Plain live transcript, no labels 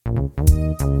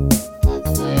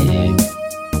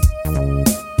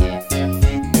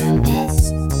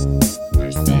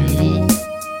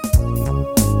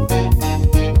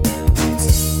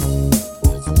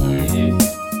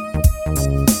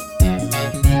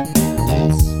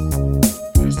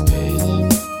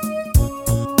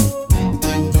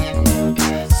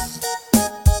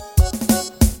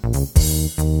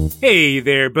Hey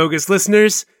there, Bogus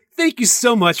listeners. Thank you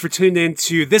so much for tuning in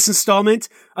to this installment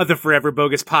of the Forever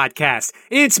Bogus podcast.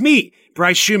 And it's me,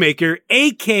 Bryce Shoemaker,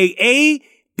 aka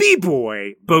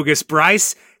B-Boy Bogus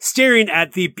Bryce, staring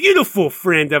at the beautiful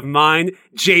friend of mine,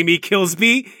 Jamie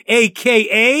Killsby,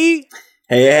 aka...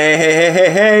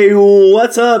 Hey,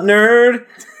 what's up, nerd?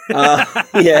 Yeah,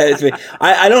 it's me.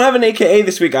 I don't have an AKA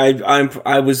this week.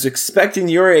 I was expecting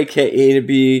your AKA to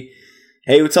be...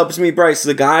 Hey, what's up? It's me, Bryce,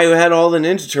 the guy who had all the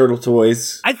Ninja Turtle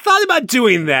toys. I thought about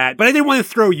doing that, but I didn't want to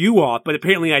throw you off, but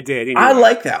apparently I did. Anyway. I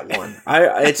like that one.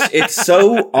 It's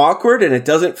so awkward, and it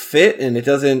doesn't fit, and it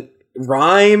doesn't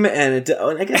rhyme, and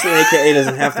I guess an AKA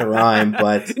doesn't have to rhyme,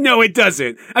 but... No, it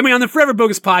doesn't. I mean, on the Forever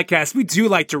Bogus podcast, we do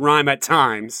like to rhyme at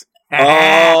times.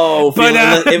 Oh, but,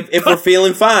 if we're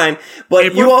feeling fine. But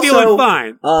if you we're also, feeling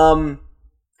fine.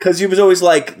 Because you was always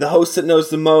like the host that knows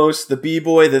the most, the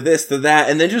B-boy, the this, the that,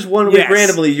 and then just one week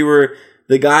randomly you were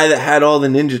the guy that had all the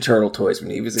Ninja Turtle toys when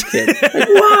he was a kid. Like,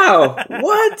 wow,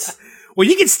 what? Well,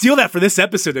 you can steal that for this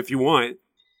episode if you want.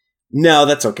 No,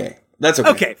 that's okay. That's okay.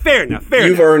 Okay, fair enough.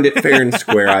 You've earned it fair and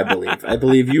square, I believe. I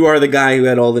believe you are the guy who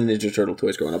had all the Ninja Turtle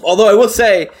toys growing up. Although I will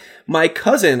say, my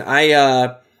cousin,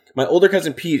 my older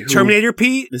cousin Pete. Terminator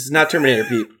Pete? This is not Terminator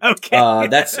Pete. Okay.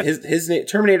 That's his name.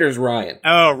 Terminator is Ryan.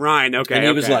 Oh, Ryan. Okay. And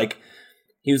he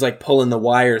was like pulling the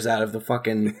wires out of the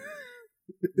fucking,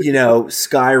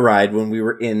 sky ride when we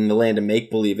were in the land of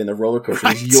make believe in the roller coaster.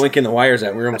 Right. He was yoinking the wires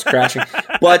out. We were almost crashing.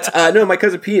 But no, my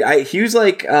cousin Pete. He was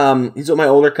like he's my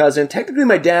older cousin. Technically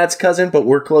my dad's cousin, but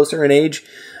we're closer in age.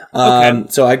 Okay.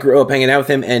 So I grew up hanging out with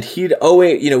him, and he'd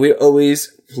always, we always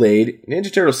played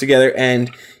Ninja Turtles together,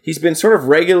 and he's been sort of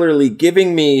regularly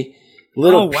giving me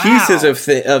little pieces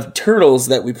of turtles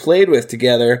that we played with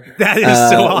together. That is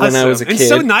so awesome. When I was a kid. And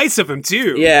so nice of him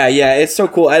too. Yeah, it's so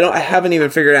cool. I haven't even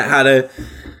figured out how to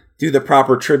do the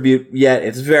proper tribute yet.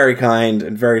 It's very kind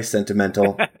and very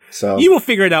sentimental. So you will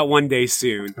figure it out one day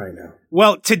soon. I know.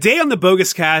 Well, today on the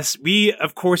Bogus Cast, we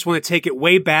of course want to take it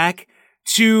way back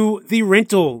to the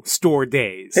rental store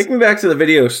days. Take me back to the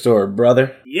video store,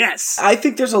 brother. Yes. I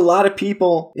think there's a lot of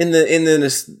people in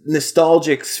the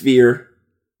nostalgic sphere,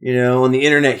 on the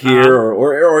internet here,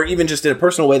 or even just in a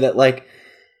personal way that, like,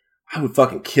 I would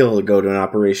fucking kill to go to an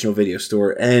operational video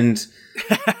store. And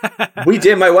we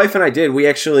did. My wife and I did. We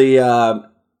actually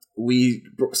we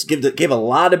gave a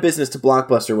lot of business to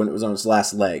Blockbuster when it was on its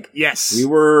last leg. Yes. We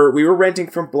were renting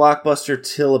from Blockbuster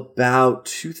till about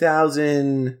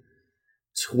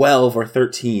 2012 or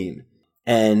 13,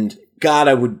 and God,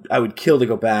 I would kill to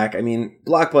go back. I mean,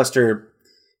 Blockbuster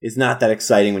is not that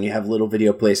exciting when you have little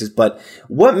video places, but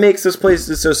what makes those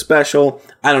places so special?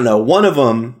 I don't know. One of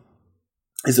them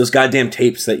is those goddamn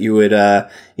tapes that you would,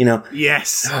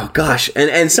 Yes. Oh gosh,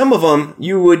 and some of them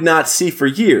you would not see for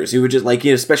years. You would just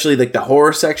especially like the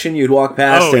horror section. You'd walk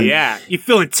past. Oh yeah, you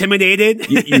feel intimidated.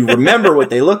 you remember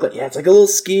what they look like. Yeah, it's like a little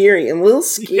scary. I'm a little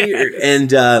scared,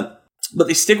 and but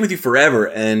they stick with you forever.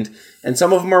 And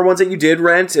some of them are ones that you did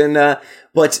rent. And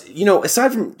but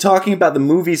aside from talking about the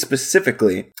movie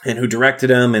specifically and who directed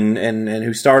them and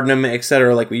who starred in them,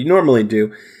 etc., like we normally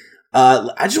do.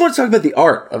 I just want to talk about the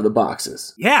art of the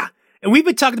boxes. Yeah. And we've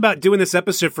been talking about doing this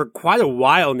episode for quite a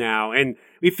while now. And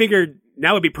we figured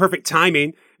now would be perfect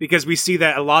timing because we see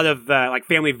that a lot of like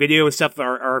family video and stuff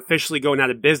are officially going out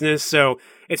of business. So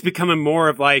it's becoming more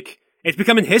of it's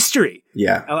becoming history.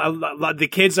 Yeah. The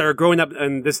kids that are growing up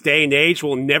in this day and age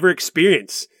will never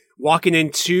experience walking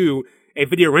into a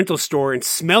video rental store and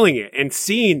smelling it and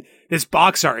seeing this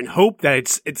box art and hope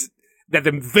that it's that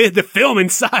the film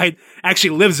inside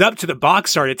actually lives up to the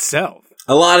box art itself.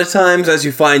 A lot of times, as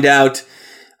you find out,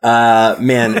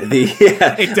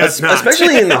 it does not.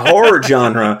 Especially in the horror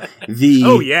genre,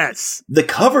 the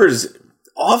covers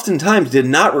oftentimes did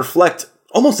not reflect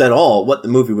almost at all what the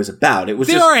movie was about. It was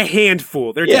there are a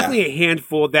handful. There are definitely a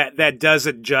handful that does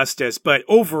it justice, but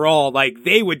overall, like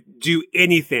they would do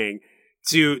anything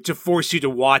to force you to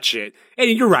watch it. And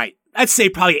you're right. I'd say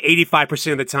probably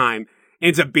 85% of the time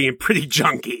ends up being pretty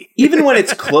junky. Even when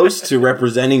it's close to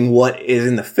representing what is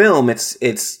in the film, it's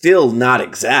still not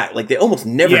exact. Like they almost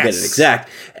never get it exact.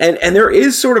 And there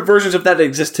is sort of versions of that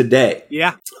exist today.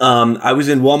 Yeah. I was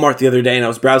in Walmart the other day and I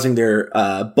was browsing their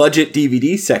budget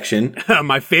DVD section.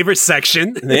 My favorite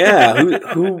section. Yeah.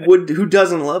 Who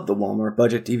doesn't love the Walmart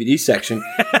budget DVD section?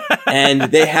 And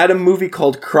they had a movie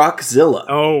called Croczilla.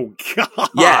 Oh, God.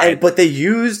 Yeah, but they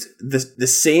used the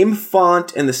same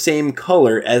font and the same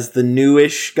color as the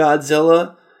newish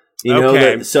Godzilla. You know,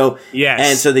 yes.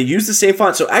 And so they use the same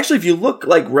font. So actually, if you look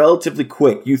like relatively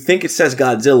quick, you think it says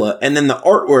Godzilla, and then the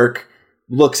artwork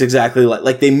looks exactly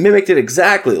like they mimicked it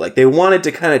exactly. Like they wanted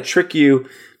to kind of trick you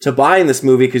to buying this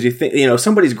movie because you think, you know,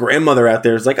 somebody's grandmother out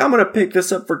there is like, I'm going to pick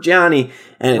this up for Johnny,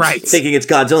 and it's thinking it's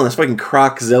Godzilla, and it's fucking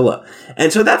Croczilla.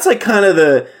 And so that's like kind of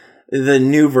the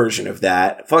new version of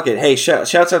that. Fuck it. Hey,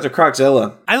 shouts out to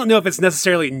Croczilla. I don't know if it's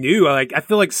necessarily new. I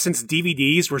feel like since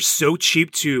DVDs were so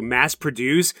cheap to mass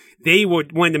produce, they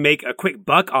would want to make a quick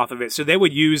buck off of it. So they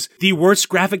would use the worst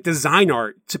graphic design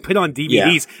art to put on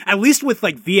DVDs. Yeah. At least with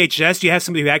like VHS, you have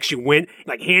somebody who actually went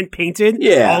like hand painted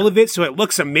all of it. So it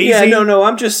looks amazing. Yeah, no.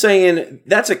 I'm just saying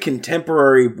that's a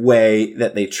contemporary way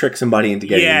that they trick somebody into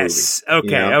getting a movie. Yes. Okay.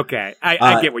 You know? Okay.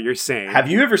 I get what you're saying. Have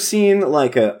you ever seen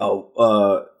like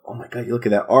oh my God, you look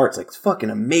at that art. It's fucking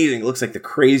amazing. It looks like the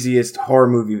craziest horror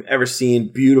movie you've ever seen.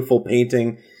 Beautiful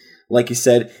painting, like you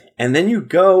said. And then you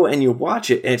go and you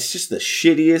watch it, and it's just the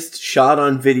shittiest shot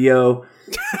on video,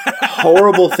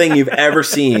 horrible thing you've ever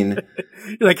seen.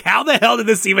 You're like, how the hell did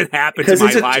this even happen to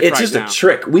my life it's just a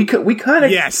trick. We kind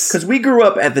of, because we grew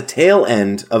up at the tail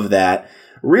end of that.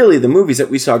 Really, the movies that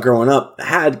we saw growing up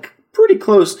had pretty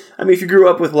close. I mean, if you grew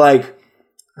up with like,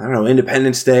 I don't know,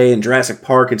 Independence Day and Jurassic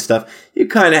Park and stuff, you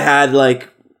kind of had like,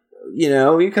 you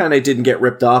know, you kind of didn't get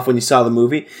ripped off when you saw the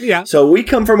movie. Yeah. So we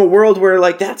come from a world where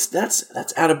like that's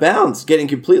out of bounds, getting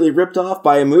completely ripped off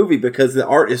by a movie because the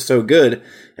art is so good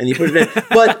and you put it in.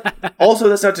 But also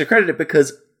that's not to credit it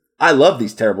because I love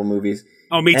these terrible movies.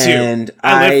 Oh, me too. And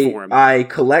I live for them. I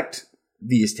collect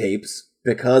these tapes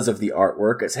because of the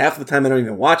artwork. It's half the time I don't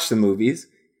even watch the movies.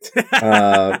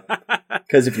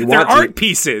 Because if you want they're art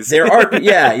pieces. They're art.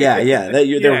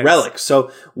 They're relics. So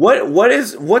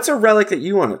what's a relic that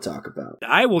you want to talk about?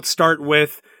 I will start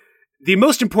with the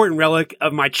most important relic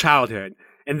of my childhood,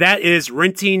 and that is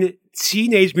renting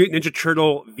Teenage Mutant Ninja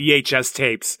Turtle VHS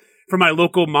tapes from my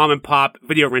local mom and pop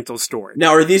video rental store. Now,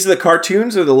 are these the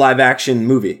cartoons or the live action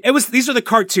movie? These are the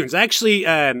cartoons. Actually,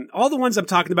 all the ones I'm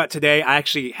talking about today, I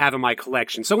actually have in my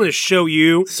collection. So I'm going to show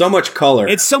you. So much color.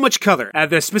 It's so much color.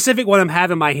 The specific one I'm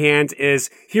having in my hand is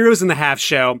Heroes in the Half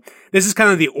Shell. This is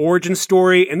kind of the origin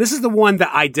story, and this is the one that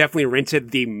I definitely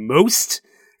rented the most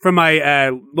from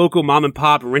my local mom and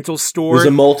pop rental store. It was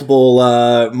a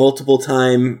multiple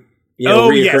time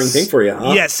reoccurring thing for you,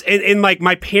 huh? Yes, and like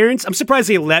my parents, I'm surprised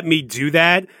they let me do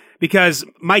that because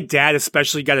my dad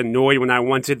especially got annoyed when I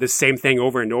wanted the same thing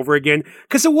over and over again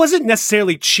because it wasn't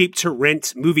necessarily cheap to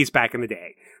rent movies back in the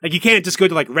day. Like you can't just go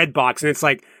to like Redbox and it's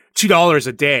like $2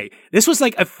 a day. This was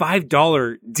like a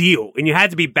 $5 deal, and you had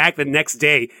to be back the next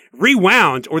day,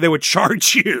 rewound, or they would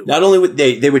charge you. Not only would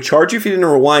they would charge you if you didn't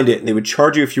rewind it, and they would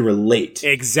charge you if you were late.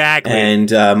 Exactly.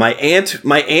 And my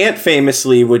aunt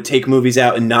famously would take movies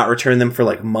out and not return them for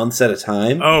like months at a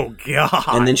time. Oh God.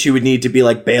 And then she would need to be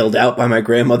like bailed out by my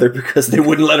grandmother because they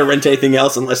wouldn't let her rent anything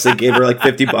else unless they gave her like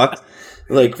 $50.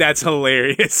 Like that's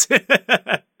hilarious.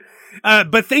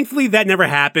 But thankfully that never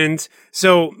happened.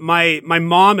 So my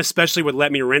mom especially would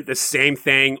let me rent the same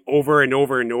thing over and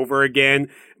over and over again.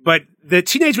 But the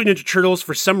Teenage Mutant Ninja Turtles,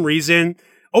 for some reason,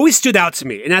 always stood out to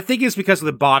me. And I think it's because of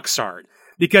the box art.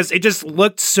 Because it just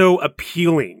looked so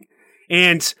appealing.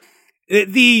 And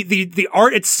the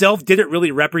art itself didn't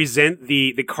really represent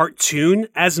the cartoon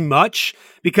as much.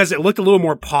 Because it looked a little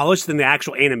more polished than the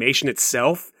actual animation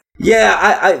itself.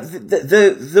 Yeah,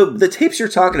 the tapes you're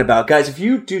talking about, guys, if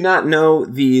you do not know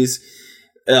these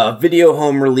video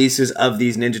home releases of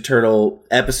these Ninja Turtle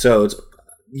episodes,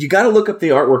 you got to look up the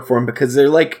artwork for them because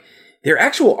they're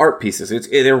actual art pieces.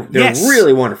 They're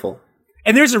really wonderful.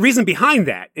 And there's a reason behind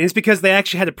that. And it's because they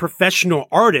actually had a professional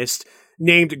artist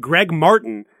named Greg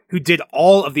Martin who did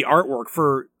all of the artwork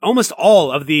for almost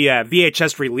all of the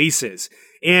VHS releases.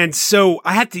 And so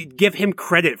I have to give him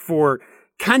credit for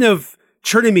kind of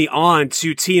turning me on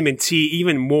to TMNT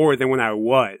even more than when I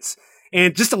was.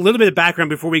 And just a little bit of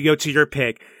background before we go to your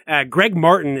pick. Greg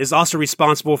Martin is also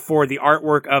responsible for the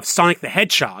artwork of Sonic the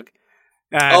Hedgehog.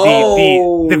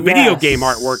 The video game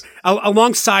artwork,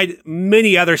 alongside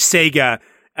many other Sega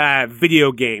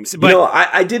video games. But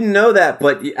I didn't know that,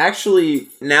 but actually,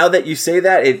 now that you say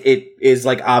that, it is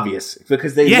like obvious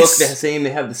because they look the same. They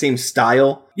have the same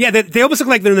style. Yeah, they almost look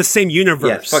like they're in the same universe.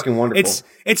 Yeah, it's fucking wonderful.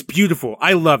 It's beautiful.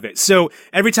 I love it. So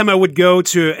every time I would go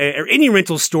to any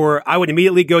rental store, I would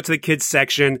immediately go to the kids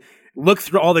section, look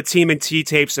through all the TMNT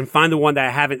tapes, and find the one that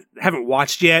I haven't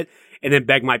watched yet, and then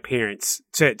beg my parents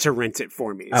to rent it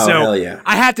for me. Oh, so hell yeah.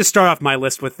 I had to start off my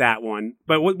list with that one.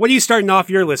 But what are you starting off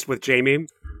your list with, Jamie?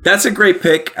 That's a great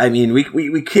pick. I mean,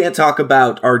 we can't talk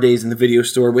about our days in the video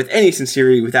store with any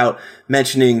sincerity without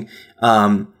mentioning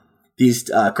these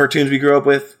cartoons we grew up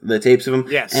with, the tapes of them.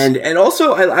 Yes. And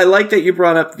also, I like that you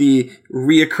brought up the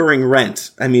reoccurring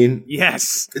rent. I mean,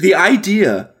 yes, the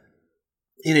idea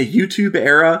in a YouTube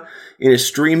era, in a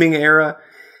streaming era,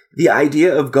 the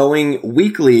idea of going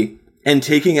weekly and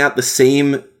taking out the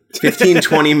same 15,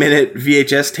 20-minute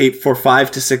VHS tape for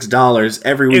 $5 to $6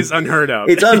 every week is unheard of.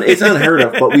 It's unheard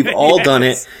of, but we've all done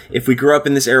it. If we grew up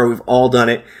in this era, we've all done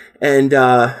it. And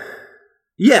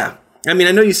yeah, I mean,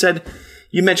 I know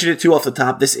you mentioned it too off the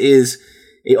top. This is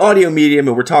a audio medium,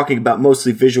 and we're talking about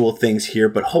mostly visual things here.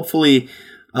 But hopefully,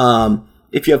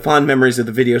 if you have fond memories of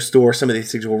the video store, some of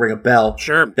these things will ring a bell.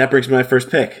 Sure. That brings me to my first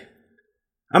pick.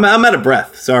 I'm out of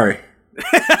breath. Sorry.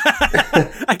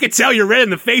 I could tell you're red in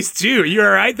the face too. You all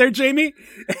right there, Jamie?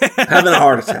 Having a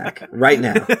heart attack right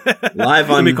now. Live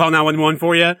on. Let me call 911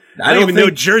 for you. I don't even know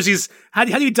Jersey's. How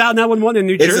do you dial 911 in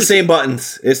New Jersey? It's the same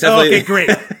buttons. It's definitely. Okay, great.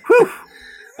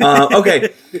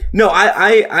 Okay. No,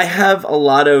 I have a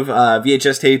lot of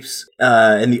VHS tapes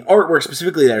and the artwork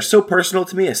specifically that are so personal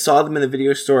to me. I saw them in the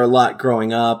video store a lot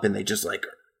growing up, and they just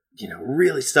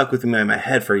really stuck with me in my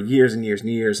head for years and years and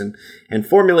years, and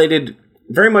formulated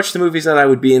very much the movies that I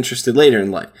would be interested later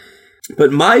in life.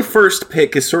 But my first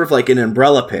pick is sort of like an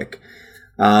umbrella pick.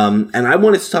 And I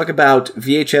wanted to talk about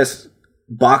VHS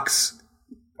box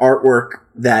artwork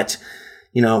that,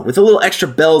 with a little extra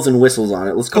bells and whistles on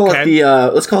it. Let's call it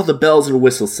the bells and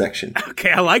whistles section.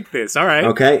 Okay, I like this. All right.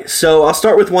 Okay, so I'll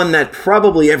start with one that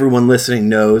probably everyone listening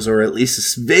knows, or at least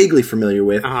is vaguely familiar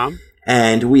with. Uh-huh.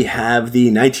 And we have the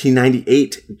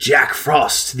 1998 Jack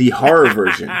Frost, the horror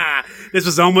version. This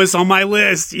was almost on my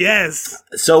list, yes.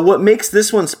 So what makes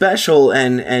this one special,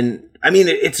 and I mean,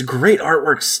 it's great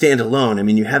artwork standalone. I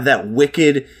mean, you have that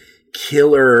wicked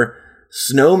killer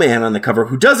snowman on the cover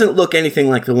who doesn't look anything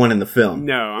like the one in the film.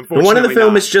 No, unfortunately the one in the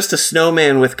film not. is just a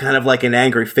snowman with kind of like an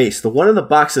angry face. The one in the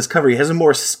box's cover, he has a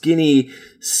more skinny,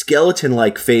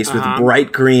 skeleton-like face with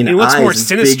bright green eyes more and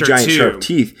big, giant, sharp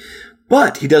teeth.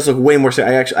 But he does look way more.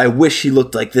 I wish he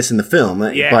looked like this in the film.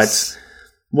 Yes. But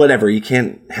whatever, you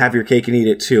can't have your cake and eat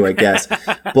it too, I guess.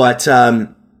 But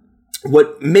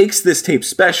what makes this tape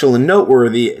special and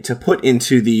noteworthy to put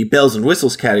into the bells and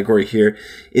whistles category here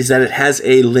is that it has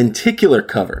a lenticular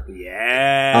cover.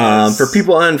 Yes. For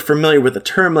people unfamiliar with the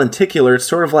term lenticular, it's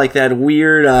sort of like that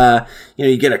weird,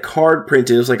 you get a card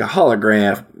printed, it was like a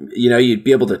holograph. You'd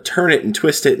be able to turn it and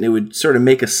twist it, and it would sort of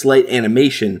make a slight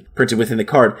animation printed within the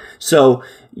card. So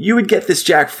you would get this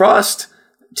Jack Frost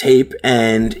tape,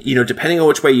 and depending on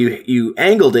which way you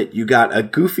angled it, you got a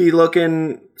goofy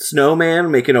looking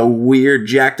snowman making a weird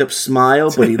jacked up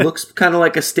smile, but he looks kind of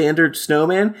like a standard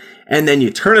snowman. And then you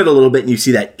turn it a little bit and you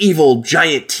see that evil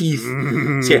giant teeth.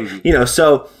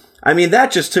 So I mean,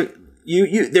 that just took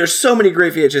you there's so many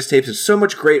great VHS tapes, there's so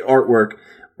much great artwork,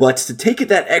 but to take it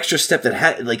that extra step that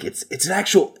had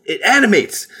it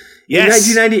animates. Yes.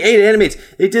 In 1998, it animates.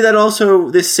 They did that also,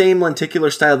 this same lenticular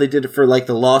style. They did it for like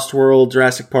the Lost World,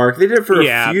 Jurassic Park. They did it for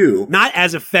a few. Not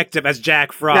as effective as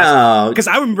Jack Frost. No. Because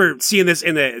I remember seeing this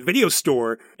in the video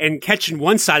store and catching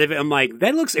one side of it. I'm like,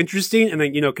 that looks interesting. And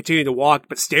then, continuing to walk,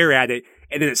 but stare at it.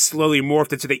 And then it slowly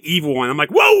morphed into the evil one. I'm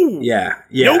like, whoa! Yeah.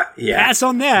 Nope, pass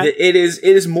on that. It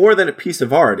is more than a piece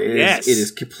of art. It is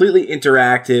completely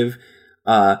interactive.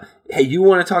 Hey, you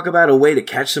want to talk about a way to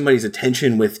catch somebody's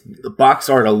attention with the box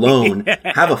art alone? Yes.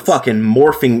 Have a fucking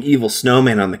morphing evil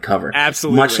snowman on the cover.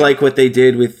 Absolutely. Much like what they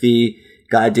did with the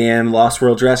goddamn Lost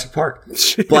World Jurassic Park.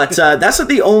 But that's not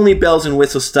the only bells and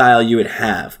whistles style you would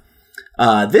have.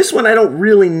 This one, I don't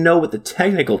really know what the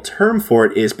technical term for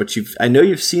it is, but I know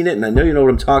you've seen it, and I know you know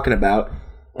what I'm talking about.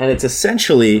 And it's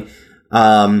essentially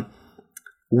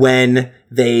when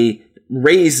they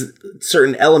raise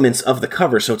certain elements of the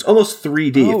cover, so it's almost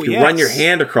 3D. If you run your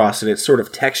hand across it, it's sort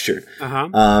of textured.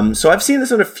 So I've seen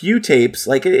this on a few tapes,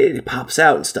 like it pops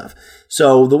out and stuff.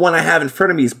 So the one I have in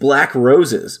front of me is Black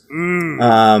Roses.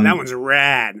 That one's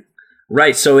rad.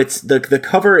 Right, so it's the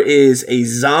cover is a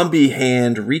zombie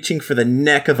hand reaching for the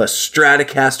neck of a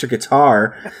Stratocaster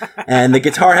guitar, and the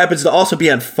guitar happens to also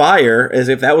be on fire, as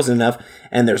if that wasn't enough,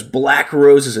 and there's black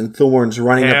roses and thorns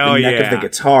running up the neck of the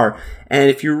guitar. And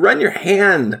if you run your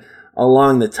hand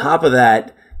along the top of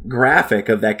that graphic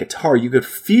of that guitar, you could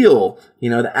feel,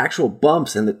 the actual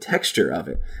bumps and the texture of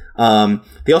it.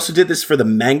 They also did this for The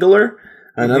Mangler,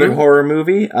 another horror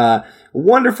movie.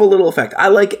 Wonderful little effect. I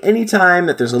like any time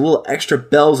that there's a little extra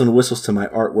bells and whistles to my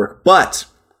artwork, but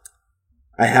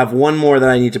I have one more that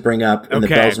I need to bring up in the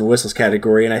bells and whistles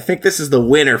category, and I think this is the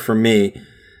winner for me.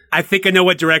 I think I know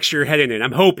what direction you're heading in.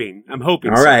 I'm hoping. All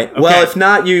right. Okay. Well, if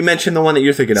not, you mentioned the one that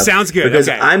you're thinking of. Sounds good. Because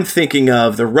okay. I'm thinking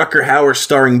of the Rutger Hauer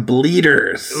starring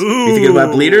Bleeders. Ooh. You thinking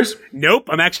about Bleeders? Nope.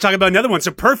 I'm actually talking about another one.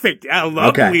 So perfect. I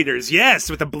love Bleeders. Yes,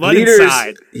 with the blood Bleeders,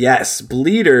 inside. Yes,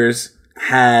 Bleeders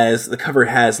the cover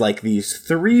has like these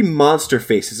 3 monster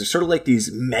faces. They're sort of like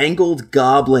these mangled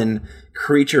goblin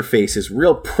creature faces,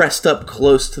 real pressed up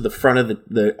close to the front of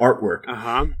the artwork.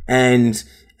 Uh-huh. And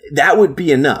that would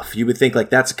be enough. You would think like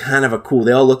that's kind of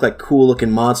they all look like cool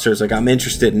looking monsters. Like I'm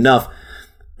interested enough,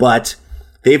 but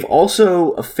they've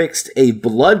also affixed a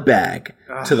blood bag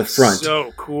to the front.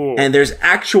 So cool. And there's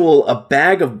a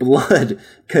bag of blood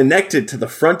connected to the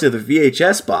front of the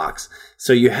VHS box.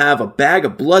 So you have a bag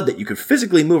of blood that you could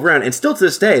physically move around. And still to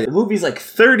this day, the movie's like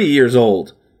 30 years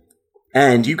old.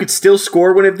 And you could still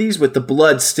score one of these with the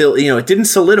blood still, it didn't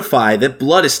solidify. That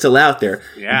blood is still out there.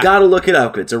 Yeah. You gotta look it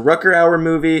up. It's a Rutger Hauer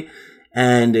movie,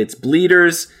 and it's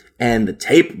Bleeders, and the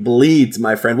tape bleeds,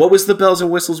 my friend. What was the bells and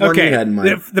whistles one you had in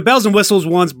mind? The bells and whistles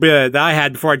ones that I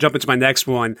had before I jump into my next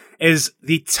one is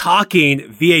the talking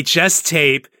VHS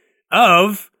tape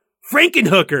of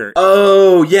Frankenhooker.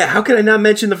 Oh, yeah. How could I not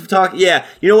mention the talk? Yeah.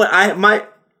 You know what?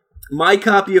 My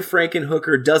copy of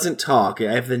Frankenhooker doesn't talk.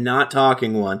 I have the not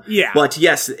talking one. Yeah. But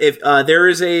yes, if there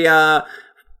is a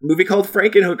movie called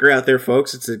Frankenhooker out there,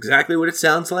 folks, it's exactly what it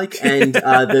sounds like. And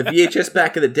the VHS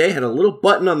back in the day had a little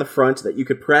button on the front that you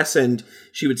could press, and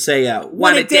she would say,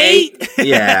 "Want a date?"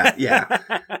 Yeah.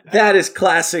 That is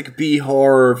classic B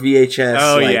horror VHS.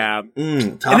 Oh yeah.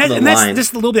 Top of the line. That's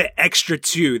just a little bit extra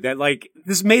too. That like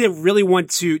this made it really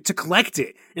want to collect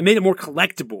it. It made it more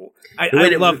collectible. I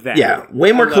love that. Yeah,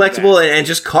 way more collectible and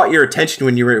just caught your attention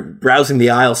when you were browsing the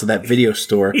aisles of that video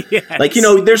store. Yes. Like,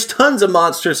 there's tons of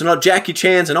monsters and all Jackie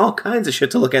Chan's and all kinds of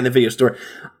shit to look at in the video store.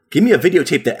 Give me a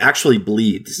videotape that actually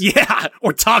bleeds. Yeah,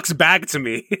 or talks back to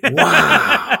me.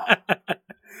 Wow.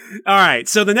 All right,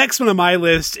 so the next one on my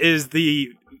list is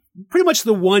pretty much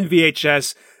the one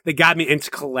VHS that got me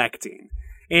into collecting.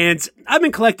 And I've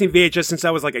been collecting VHS since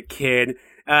I was like a kid,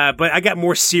 but I got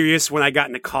more serious when I got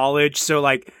into college. So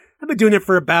like I've been doing it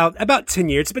for about 10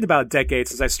 years. It's been about a decade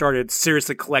since I started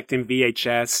seriously collecting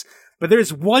VHS. But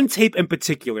there's one tape in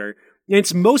particular, and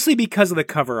it's mostly because of the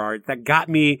cover art that got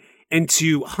me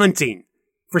into hunting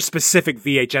for specific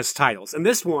VHS titles. And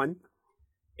this one,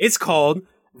 it's called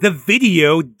The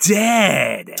Video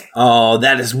Dead. Oh,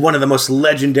 that is one of the most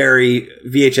legendary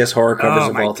VHS horror covers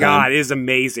of all time. Oh my God, it is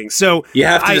amazing. So you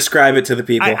have to describe it to the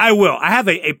people. I will. I have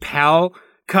a PAL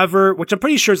cover, which I'm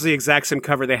pretty sure is the exact same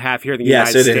cover they have here in the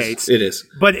United States. It is.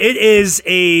 But it is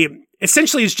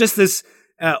essentially it's just this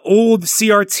old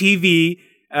CRTV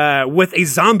with a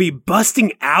zombie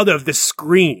busting out of the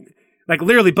screen. Like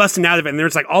literally busting out of it, and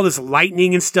there's like all this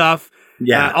lightning and stuff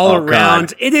all around.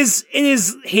 God. It is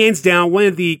hands down one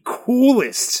of the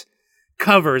coolest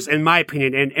covers, in my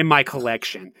opinion, in my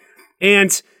collection.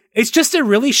 And it's just a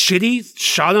really shitty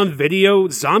shot on video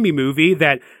zombie movie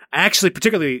that I actually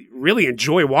particularly really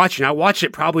enjoy watching. I watch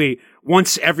it probably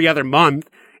once every other month.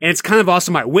 And it's kind of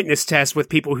also my witness test with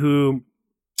people who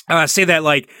say that,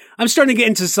 like, I'm starting to get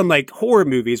into some, like, horror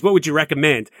movies. What would you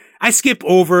recommend? I skip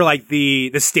over, like,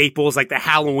 the staples, like the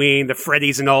Halloween, the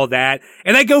Freddy's and all that.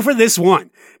 And I go for this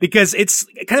one because it's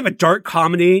kind of a dark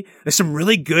comedy. There's some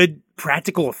really good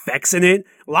practical effects in it.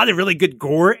 A lot of really good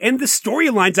gore. And the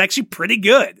storyline's actually pretty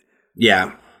good.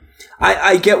 Yeah.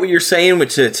 I get what you're saying,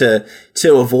 which to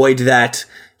avoid that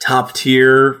top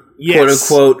tier, quote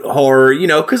unquote horror,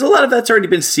 because a lot of that's already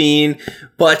been seen.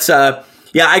 But,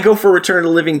 yeah, I go for Return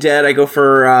of the Living Dead. I go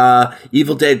for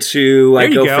Evil Dead 2. I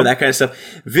go for that kind of stuff.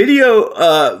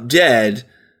 Video Dead,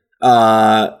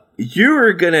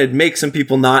 you're going to make some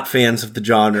people not fans of the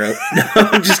genre. No,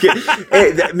 I'm just kidding.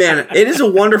 Man, it is a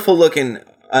wonderful looking...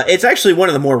 it's actually one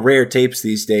of the more rare tapes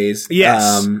these days.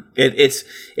 Yes. It's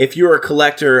if you're a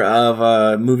collector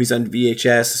of movies on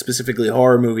VHS, specifically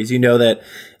horror movies, you know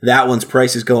that one's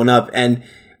price is going up. And,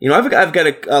 I've got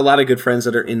a lot of good friends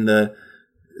that are in the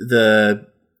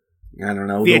I don't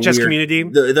know, VHS community.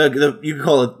 You could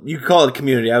call it a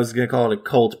community. I was going to call it a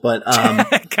cult, but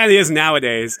it kind of is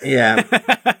nowadays. Yeah.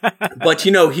 But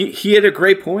he had a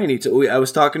great point. I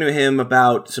was talking to him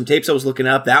about some tapes I was looking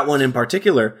up. That one in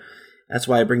particular. That's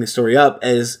why I bring the story up.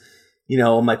 As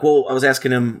I'm like, well, I was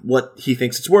asking him what he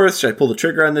thinks it's worth. Should I pull the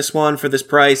trigger on this one for this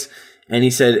price? And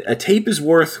he said, a tape is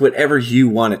worth whatever you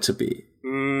want it to be.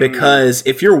 Because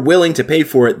if you're willing to pay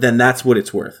for it, then that's what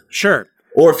it's worth. Sure.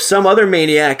 Or if some other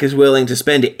maniac is willing to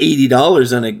spend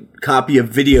 $80 on a copy of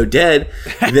Video Dead,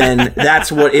 then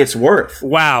that's what it's worth.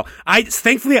 Wow.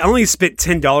 Thankfully I only spent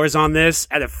 $10 on this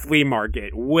at a flea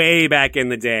market way back in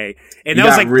the day. And that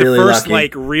was like really the first lucky.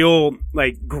 Like real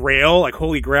like grail, like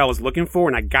holy grail I was looking for,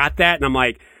 and I got that, and I'm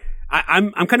like,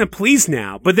 I'm kind of pleased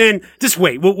now. But then just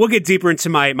wait, we'll get deeper into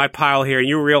my pile here, and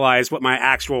you'll realize what my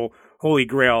actual holy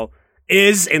grail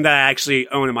is and that I actually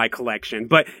own in my collection.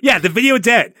 But yeah, the Video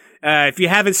Dead. If you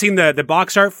haven't seen the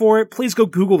box art for it, please go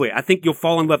Google it. I think you'll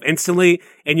fall in love instantly,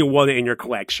 and you'll want it in your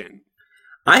collection.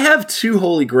 I have 2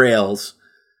 Holy Grails,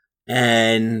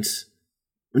 and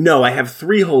no, I have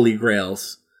 3 Holy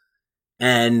Grails,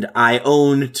 and I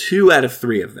own 2 out of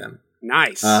 3 of them.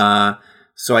 Nice.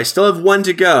 So I still have 1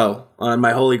 to go on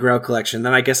my Holy Grail collection.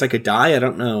 Then I guess I could die. I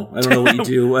don't know what you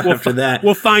do after that.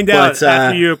 We'll find out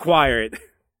after you acquire it.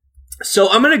 So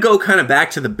I'm going to go kind of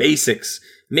back to the basics.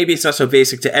 Maybe it's not so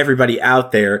basic to everybody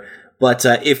out there, but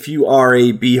if you are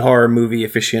a B-horror movie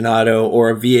aficionado or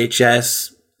a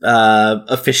VHS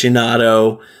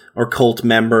aficionado or cult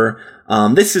member,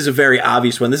 this is a very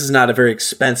obvious one. This is not a very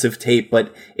expensive tape,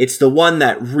 but it's the one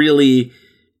that really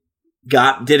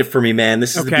did it for me, man.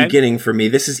 This is the beginning for me.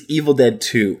 This is Evil Dead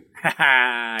 2.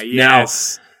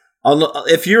 Yes. Now,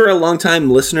 if you're a longtime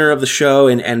listener of the show,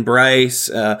 and Bryce,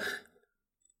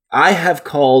 I have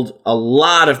called a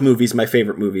lot of movies my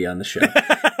favorite movie on the show,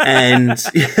 and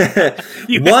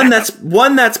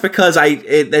one that's because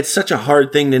it's such a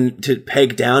hard thing to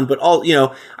peg down. But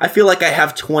I feel like I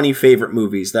have 20 favorite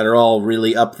movies that are all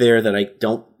really up there that I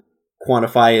don't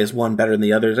quantify as one better than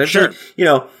the others. Sure.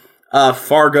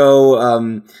 Fargo,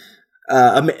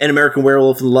 An American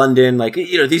Werewolf in London,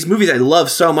 these movies I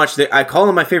love so much that I call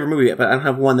them my favorite movie, but I don't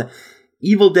have one that.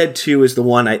 Evil Dead 2 is the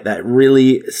one that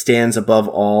really stands above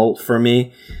all for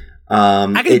me.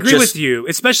 I can agree with you,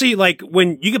 especially like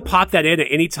when you can pop that in at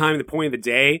any time at the point of the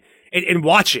day and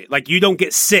watch it. Like you don't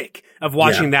get sick of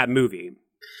watching that movie.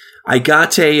 I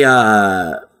got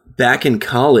back in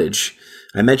college.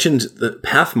 I mentioned the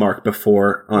Pathmark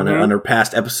before on a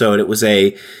past episode. It was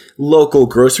a local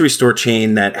grocery store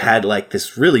chain that had like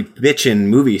this really bitchin'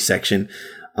 movie section.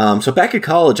 So back at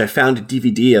college, I found a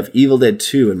DVD of Evil Dead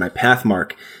 2 in my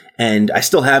Pathmark, and I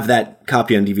still have that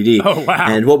copy on DVD. Oh, wow.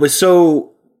 And what was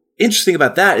so interesting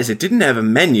about that is it didn't have a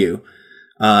menu.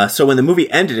 So when the movie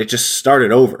ended, it just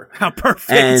started over. How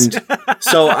perfect. And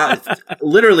so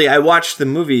I watched the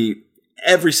movie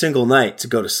every single night to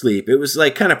go to sleep. It was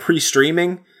like kind of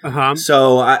pre-streaming.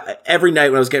 So every night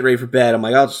when I was getting ready for bed, I'm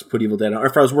like, I'll just put Evil Dead on. Or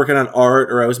if I was working on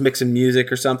art or I was mixing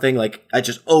music or something, like I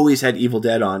just always had Evil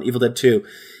Dead on, Evil Dead 2.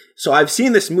 So I've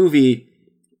seen this movie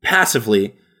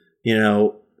passively,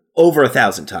 over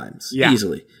 1,000 times,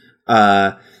 easily.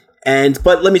 But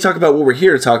let me talk about what we're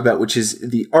here to talk about, which is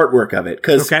the artwork of it.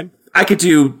 Because I could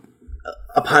do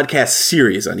a podcast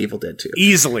series on Evil Dead 2.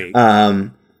 Easily.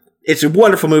 It's a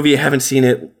wonderful movie. If you haven't seen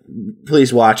it,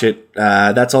 please watch it.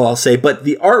 That's all I'll say. But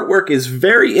the artwork is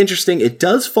very interesting. It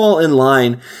does fall in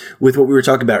line with what we were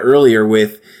talking about earlier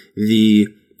with the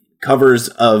covers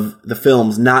of the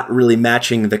films not really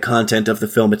matching the content of the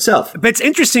film itself. But it's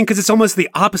interesting because it's almost the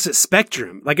opposite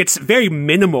spectrum. Like it's very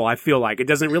minimal, I feel like. It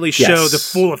doesn't really show the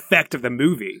full effect of the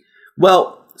movie.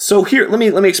 Well, so here, let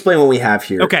me explain what we have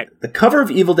here. Okay. The cover of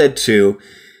Evil Dead 2,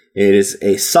 it is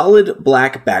a solid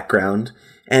black background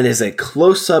and is a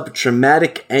close-up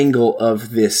dramatic angle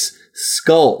of this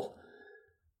skull.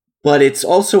 But it's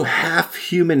also half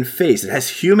human face. It has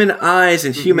human eyes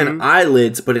and human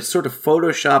eyelids, but it's sort of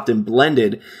photoshopped and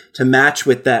blended to match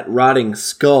with that rotting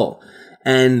skull.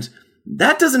 And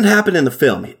that doesn't happen in the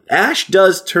film. Ash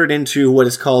does turn into what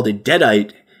is called a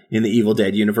Deadite in the Evil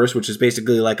Dead universe, which is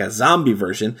basically like a zombie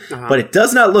version, but it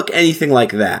does not look anything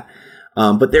like that.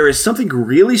 But there is something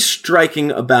really striking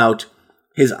about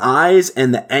his eyes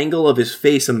and the angle of his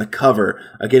face on the cover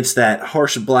against that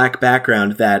harsh black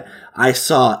background that I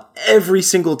saw every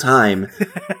single time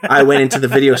I went into the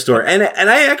video store. And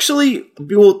I actually,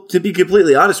 to be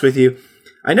completely honest with you,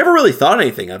 I never really thought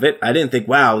anything of it. I didn't think,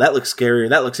 wow, that looks scary or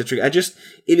that looks interesting.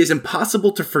 It is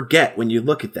impossible to forget when you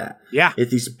look at that. Yeah. It's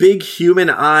these big human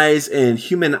eyes and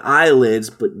human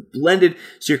eyelids, but blended.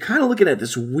 So you're kind of looking at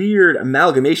this weird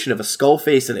amalgamation of a skull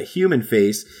face and a human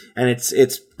face. And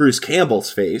it's Bruce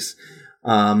Campbell's face.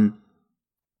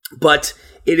 But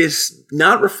it is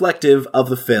not reflective of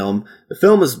the film. The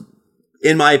film is,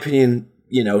 in my opinion,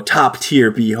 top tier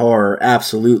B horror,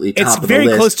 absolutely top of the list. It's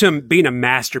very close to him being a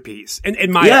masterpiece, in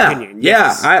my opinion.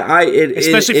 Yes. Yeah,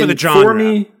 especially for the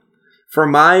genre. For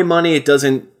my money, it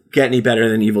doesn't get any better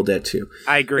than Evil Dead 2.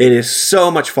 I agree. It is so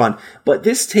much fun. But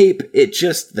this tape,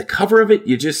 the cover of it,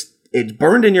 it's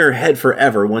burned in your head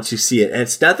forever once you see it. And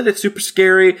it's not that it's super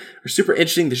scary or super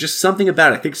interesting. There's just something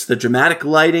about it. I think it's the dramatic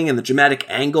lighting and the dramatic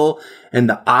angle and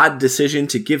the odd decision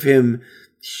to give him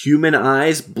human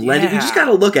eyes blended. You just got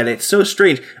to look at it. It's so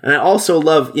strange. And I also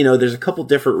love, there's a couple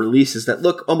different releases that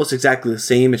look almost exactly the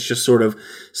same. It's just sort of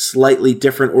slightly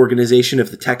different organization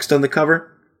of the text on the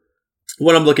cover.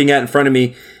 What I'm looking at in front of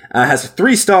me has a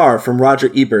 3-star from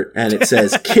Roger Ebert, and it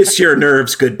says, "Kiss your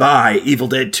nerves goodbye, Evil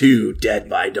Dead 2, Dead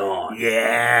by Dawn."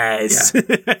 Yes.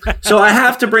 Yeah. So I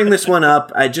have to bring this one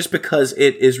up just because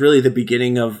it is really the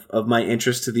beginning of my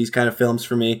interest to these kind of films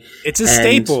for me. It's a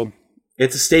staple.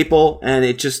 It's a staple, and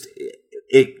it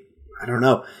I don't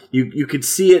know. You could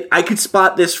see it. I could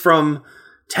spot this from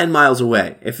 10 miles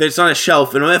away. If it's on a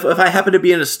shelf, and if I happen to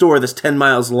be in a store that's 10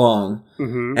 miles long,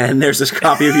 and there's this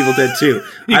copy of Evil Dead 2,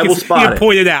 I will spot it. You can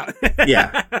point it out.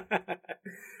 Yeah.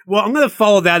 Well, I'm going to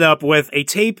follow that up with a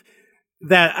tape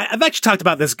that I've actually talked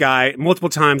about this guy multiple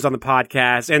times on the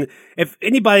podcast. And if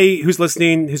anybody who's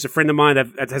listening, who's a friend of mine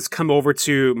that has come over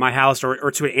to my house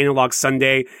or to an Analog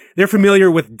Sunday, they're familiar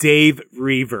with Dave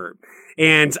Reaver.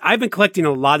 And I've been collecting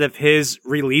a lot of his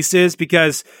releases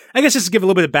because, I guess just to give a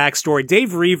little bit of backstory,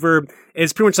 Dave Reaver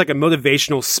is pretty much like a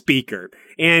motivational speaker.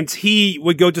 And he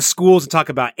would go to schools and talk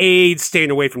about AIDS,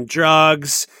 staying away from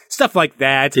drugs, stuff like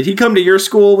that. Did he come to your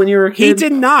school when you were a kid? He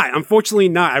did not. Unfortunately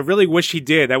not. I really wish he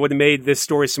did. That would have made this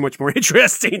story so much more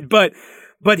interesting. But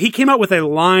he came out with a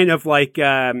line of like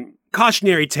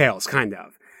cautionary tales, kind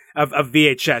of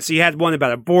VHS. He had one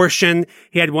about abortion.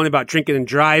 He had one about drinking and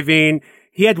driving.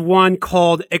 He had one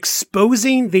called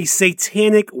Exposing the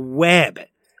Satanic Web.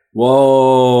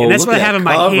 Whoa. And that's what I have in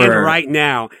my hand right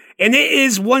now. And it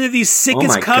is one of the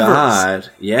sickest covers. God.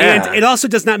 Yeah. And it also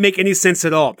does not make any sense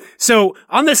at all. So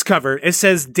on this cover, it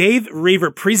says Dave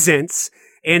Reaver Presents,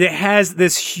 and it has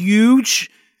this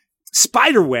huge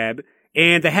spider web.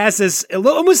 And it has this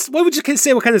almost, what would you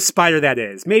say what kind of spider that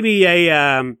is? Maybe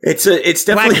it's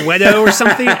definitely Black Widow or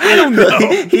something. I don't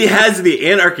know. He has the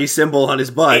anarchy symbol on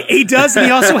his butt. He does. And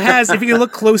he also has, if you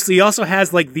look closely, he also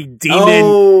has like the demon.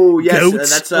 Oh, yes. Goats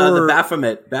that's the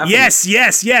Baphomet.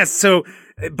 Yes. So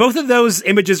both of those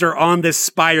images are on this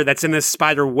spider that's in this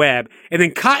spider web. And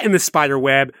then caught in the spider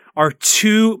web are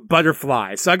 2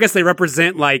 butterflies. So I guess they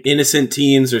represent like innocent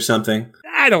teens or something.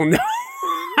 I don't know.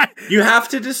 You have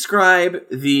to describe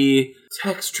the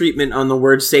text treatment on the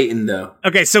word Satan, though.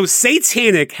 Okay, so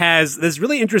Satanic has this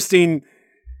really interesting...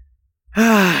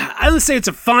 I would say it's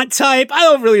a font type. I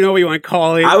don't really know what you want to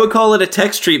call it. I would call it a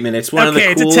text treatment. It's one of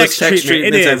the coolest text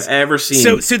treatments I've ever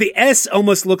seen. So the S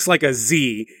almost looks like a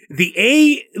Z. The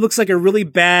A looks like a really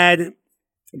bad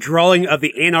drawing of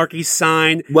the anarchy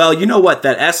sign. Well, you know what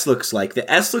that S looks like? The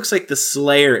S looks like the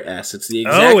Slayer S. It's the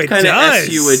exact kind of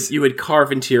S you would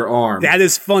carve into your arm. That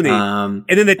is funny. And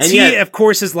then the T, of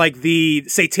course, is like the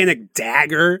satanic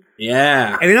dagger.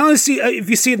 Yeah. And then honestly, if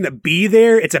you see it in the B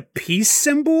there, it's a peace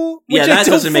symbol. Which that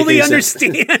doesn't make any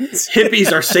understand. Sense.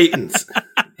 Hippies are Satans.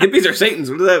 Hippies are Satans.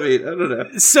 What does that mean? I don't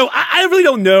know. So I really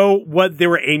don't know what they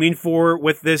were aiming for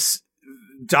with this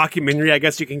documentary, I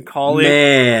guess you can call it.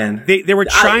 Man. They were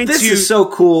trying This is so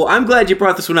cool. I'm glad you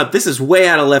brought this one up. This is way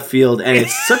out of left field, and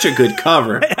it's such a good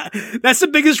cover. That's the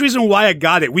biggest reason why I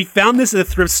got it. We found this at a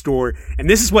thrift store, and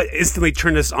this is what instantly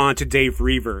turned us on to Dave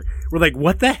Reaver. We're like,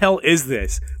 what the hell is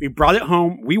this? We brought it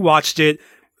home. We watched it.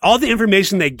 All the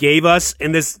information they gave us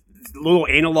in this little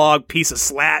analog piece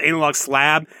of analog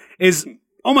slab is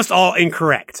almost all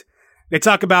incorrect. They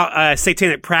talk about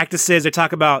satanic practices. They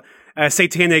talk about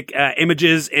satanic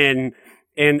images and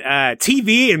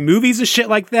TV and movies and shit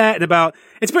like that, and about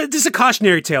it's just a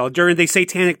cautionary tale during the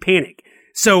satanic panic.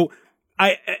 So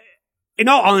in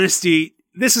all honesty,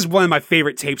 this is one of my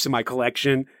favorite tapes in my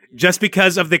collection, just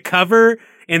because of the cover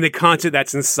and the content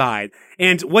that's inside.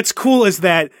 And what's cool is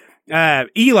that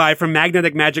Eli from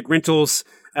Magnetic Magic Rentals.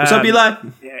 What's up, Eli?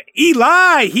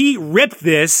 Eli, he ripped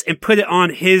this and put it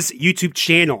on his YouTube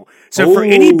channel. So for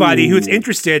anybody who's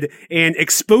interested in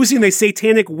exposing the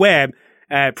satanic web,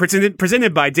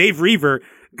 presented by Dave Reaver,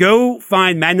 go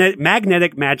find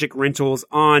Magnetic Magic Rentals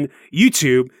on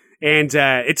YouTube, and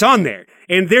it's on there.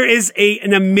 And there is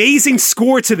an amazing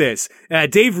score to this.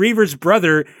 Dave Reaver's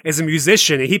brother is a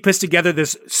musician, and he puts together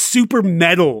this super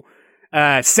metal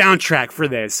soundtrack for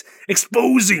this,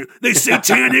 exposing the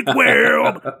satanic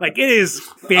web. Like, it is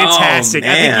fantastic.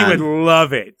 I think you would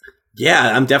love it.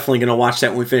 Yeah, I'm definitely going to watch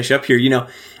that when we finish up here. You know,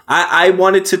 I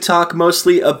wanted to talk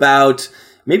mostly about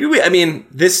if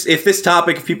this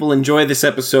topic, if people enjoy this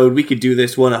episode, we could do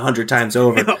this one 100 times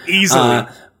over. Easily.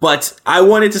 But I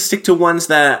wanted to stick to ones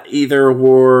that either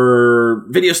were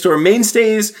video store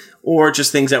mainstays or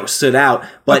just things that stood out.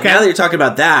 But now that you're talking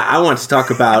about that, I want to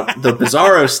talk about the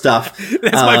Bizarro stuff.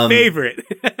 That's my favorite.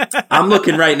 I'm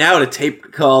looking right now at a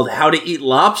tape called How to Eat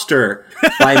Lobster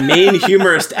by Maine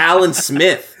humorist Alan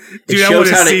Smith. It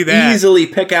shows how to easily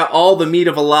pick out all the meat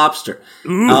of a lobster.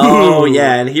 Ooh. Oh,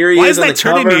 yeah. And here he is on the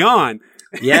cover. Why is that turning me on?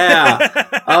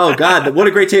 Yeah. Oh, God. What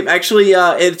a great tape. Actually,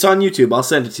 it's on YouTube. I'll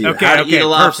send it to you. How to Eat a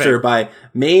Lobster by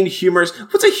Maine humorist.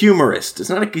 What's a humorist?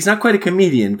 He's not quite a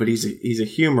comedian, but he's a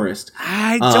humorist.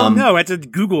 I don't know. I had to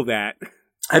Google that.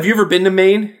 Have you ever been to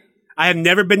Maine? I have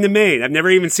never been to Maine. I've never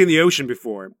even seen the ocean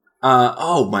before.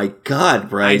 Oh, my God,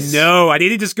 Bryce. I know. I need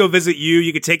to just go visit you.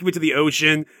 You could take me to the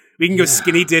ocean. We can go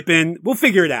skinny dipping. We'll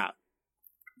figure it out.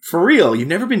 For real? You've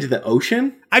never been to the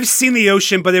ocean? I've seen the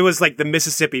ocean, but it was like the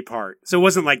Mississippi part. So it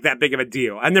wasn't like that big of a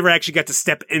deal. I never actually got to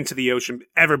step into the ocean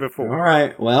ever before. All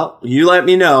right. Well, you let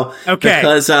me know. Okay.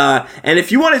 Because, and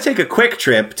if you want to take a quick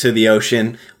trip to the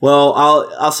ocean, well,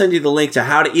 I'll send you the link to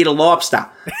How to Eat a Lobster.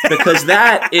 Because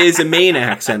that is a Maine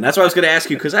accent. That's what I was going to ask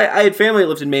you. Because I had family that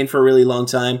lived in Maine for a really long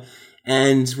time.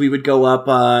 And we would go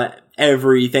up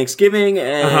every Thanksgiving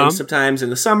and sometimes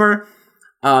in the summer.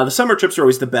 The summer trips are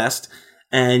always the best.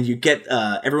 And you get,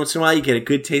 every once in a while, you get a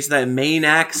good taste of that Maine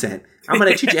accent. I'm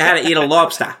going to teach you how to eat a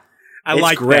lobster.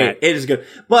 It's great. That. It is good.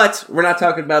 But we're not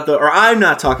talking about I'm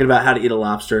not talking about how to eat a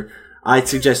lobster. I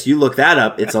suggest you look that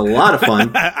up. It's a lot of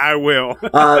fun. I will.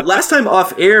 Last time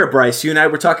off air, Bryce, you and I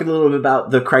were talking a little bit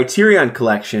about the Criterion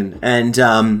Collection.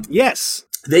 And, yes.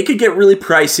 They could get really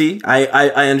pricey.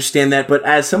 I understand that. But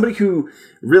as somebody who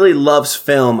really loves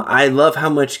film, I love how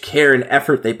much care and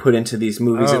effort they put into these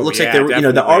movies. It looks like they're,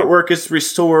 the artwork is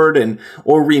restored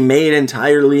or remade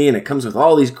entirely, and it comes with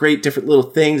all these great different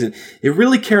little things, and they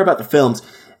really care about the films.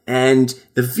 And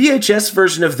the VHS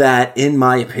version of that, in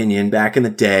my opinion, back in the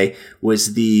day,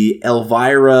 was the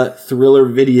Elvira Thriller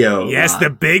video. Yes,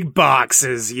 the big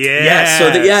boxes. Yes. Yes. So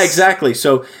exactly.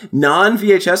 So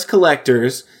non-VHS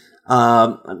collectors.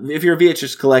 If you're a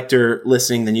VHS collector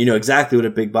listening, then you know exactly what a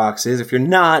big box is. If you're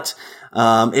not,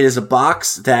 it is a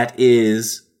box that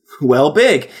is, well,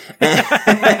 big.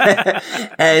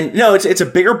 And no, it's a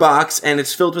bigger box, and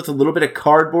it's filled with a little bit of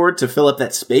cardboard to fill up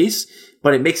that space,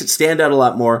 but it makes it stand out a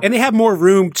lot more. And they have more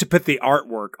room to put the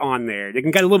artwork on there. They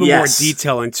can get a little bit more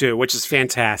detail into it, which is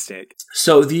fantastic.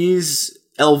 So these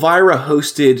Elvira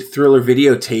hosted Thriller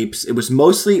videotapes, it was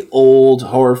mostly old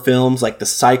horror films like The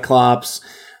Cyclops,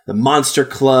 The Monster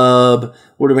Club.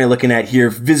 What am I looking at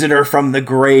here? Visitor from the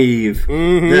Grave.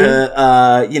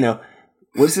 Mm-hmm.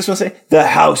 What does this one say? The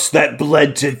House That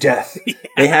Bled to Death. Yeah.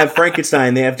 They have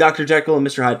Frankenstein. They have Dr. Jekyll and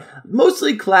Mr. Hyde.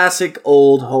 Mostly classic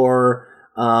old horror.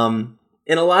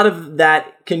 And a lot of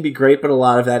that can be great, but a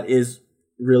lot of that is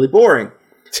really boring.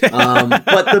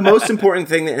 But the most important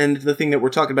thing, and the thing that we're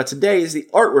talking about today, is the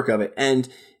artwork of it. And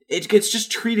it gets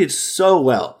just treated so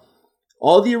well.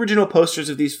 All the original posters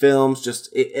of these films,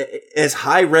 just as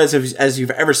high res as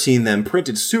you've ever seen them,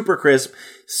 printed super crisp,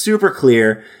 super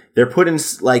clear. They're put in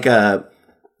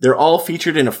they're all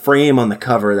featured in a frame on the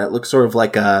cover that looks sort of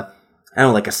like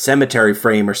like a cemetery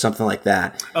frame or something like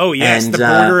that. Oh yes, and the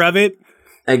border of it.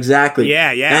 Exactly.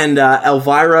 Yeah. And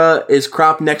Elvira is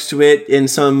cropped next to it in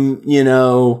some,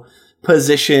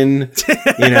 position,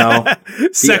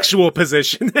 sexual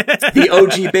position. The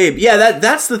OG babe. Yeah,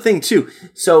 that's the thing too.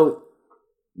 So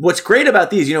what's great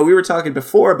about these, we were talking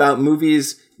before about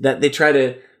movies that they try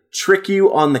to trick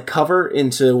you on the cover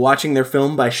into watching their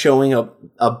film by showing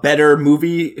a better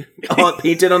movie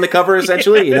painted on the cover,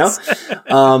 essentially,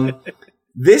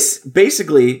 This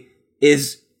basically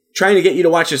is trying to get you to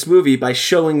watch this movie by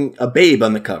showing a babe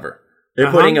on the cover.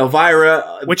 They're putting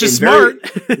Elvira, which is smart.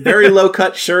 Very low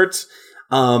cut shirts.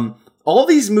 All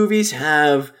these movies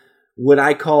have what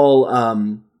I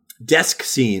call desk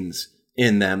scenes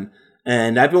in them.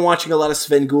 And I've been watching a lot of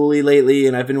Svengoolie lately,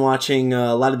 and I've been watching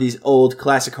a lot of these old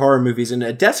classic horror movies. And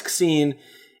a desk scene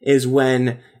is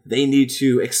when they need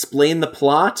to explain the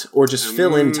plot or just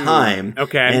fill in time.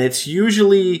 Okay. And it's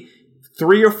usually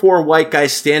 3 or 4 white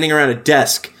guys standing around a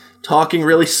desk talking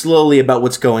really slowly about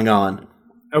what's going on.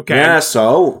 Okay. Yeah,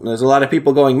 so there's a lot of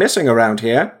people going missing around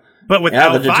here. But with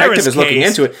the detective is looking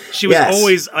into it. She was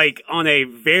always on a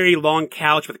very long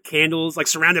couch with candles,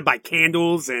 surrounded by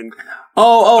candles and.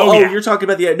 Oh, you're talking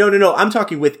about no. I'm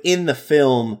talking within the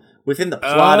film, within the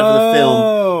plot of the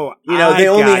film.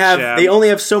 They only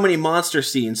have so many monster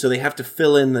scenes, so they have to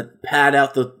fill in pad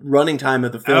out the running time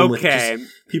of the film with just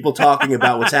people talking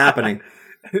about what's happening.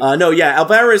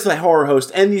 Elvira is the horror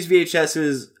host, and these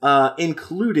VHSs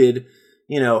included,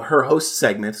 her host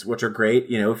segments, which are great.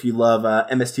 If you love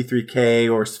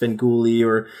MST3K or Svengoolie,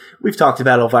 or we've talked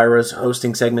about Elvira's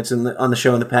hosting segments on the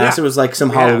show in the past. Yeah. It was like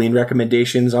some Halloween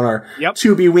recommendations on our Yep.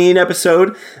 To Be Ween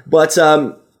episode. But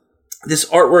this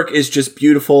artwork is just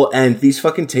beautiful, and these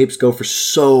fucking tapes go for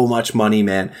so much money,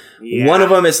 man. Yeah. One of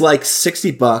them is like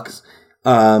 $60.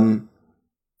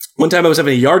 One time I was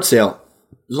having a yard sale.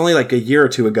 It was only like a year or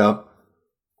two ago.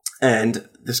 And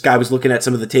this guy was looking at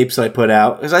some of the tapes that I put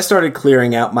out, as I started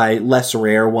clearing out my less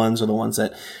rare ones, or the ones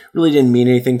that really didn't mean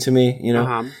anything to me,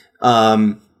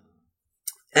 And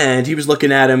he was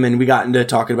looking at him, and we got into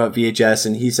talking about VHS,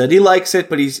 and he said he likes it,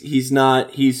 but he's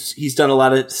done a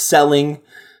lot of selling,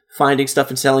 finding stuff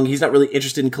and selling. He's not really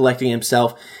interested in collecting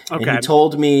himself. Okay. And he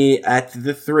told me at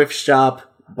the thrift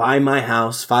shop by my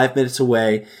house, 5 minutes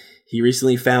away, he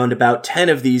recently found about 10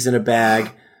 of these in a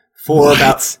bag for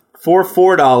for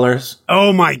 $4.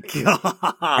 Oh my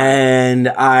God. And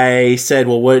I said,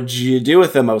 well, what did you do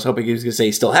with them? I was hoping he was going to say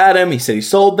he still had them. He said he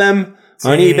sold them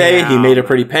on eBay. He made a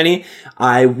pretty penny.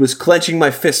 I was clenching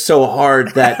my fist so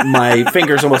hard that my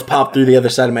fingers almost popped through the other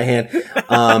side of my hand.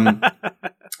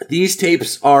 These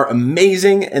tapes are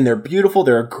amazing, and they're beautiful.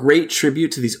 They're a great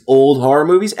tribute to these old horror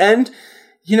movies. And,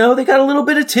 they got a little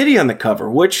bit of titty on the cover,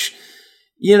 which,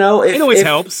 it always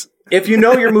helps. If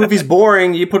your movie's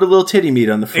boring, you put a little titty meat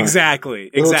on the front. Exactly.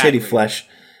 A little titty flesh.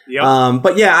 Yep.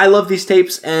 But yeah, I love these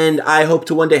tapes, and I hope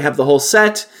to one day have the whole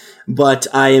set, but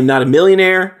I am not a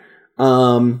millionaire.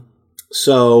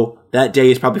 So that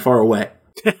day is probably far away.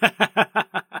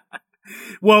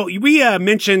 Well, we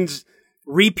mentioned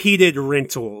repeated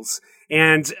rentals,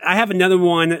 and I have another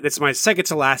one that's my second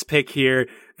to last pick here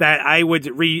that I would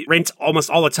rent almost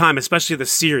all the time, especially the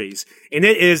series. And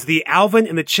it is the Alvin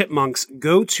and the Chipmunks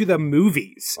Go to the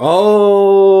Movies.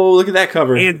 Oh, look at that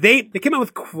cover. And they came out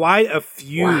with quite a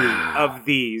few of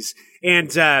these.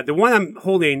 And the one I'm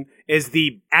holding is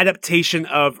the adaptation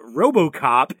of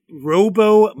RoboCop,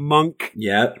 Robo Monk.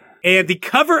 Yep. And the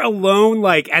cover alone,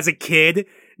 like, as a kid,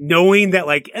 knowing that,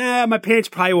 like, my parents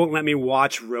probably won't let me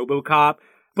watch RoboCop,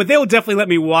 but they'll definitely let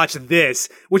me watch this,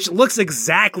 which looks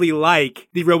exactly like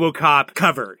the RoboCop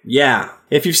cover. Yeah.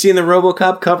 If you've seen the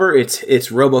RoboCop cover, it's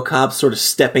RoboCop sort of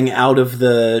stepping out of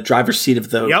the driver's seat of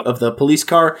the police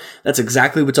car. That's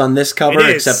exactly what's on this cover,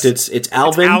 except it's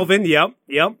Alvin. It's Alvin, yep.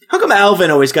 How come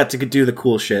Alvin always got to do the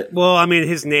cool shit? Well, I mean,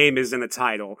 his name is in the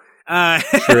title.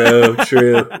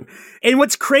 True. And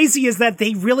what's crazy is that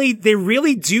they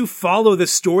really do follow the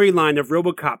storyline of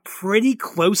RoboCop pretty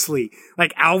closely.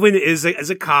 Like, Alvin is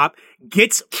a cop,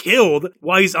 gets killed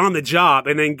while he's on the job,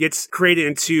 and then gets created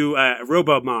into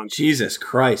Robo-Monk. Jesus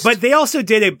Christ. But they also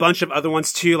did a bunch of other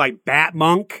ones too, like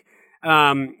Bat-Monk,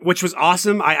 which was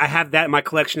awesome. I have that in my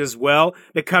collection as well.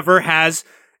 The cover has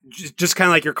just kind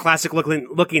of like your classic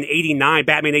looking 89,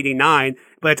 Batman 89,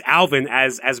 but it's Alvin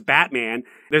as Batman.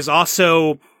 There's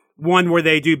also one where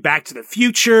they do Back to the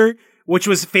Future, which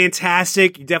was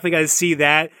fantastic. You definitely got to see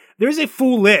that. There's a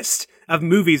full list of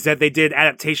movies that they did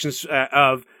adaptations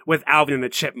of with Alvin and the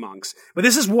Chipmunks. But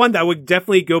this is one that I would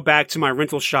definitely go back to my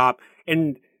rental shop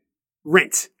and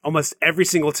rent almost every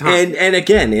single time. And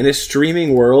again, in a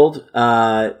streaming world,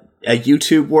 a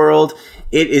YouTube world,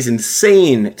 it is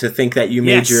insane to think that you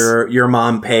made your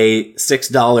mom pay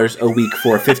 $6 a week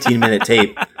for a 15-minute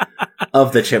tape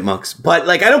of the Chipmunks. But,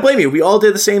 like, I don't blame you. We all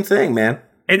did the same thing, man.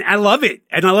 And I love it.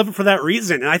 And I love it for that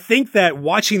reason. And I think that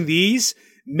watching these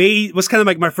was kind of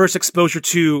like my first exposure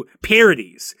to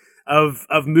parodies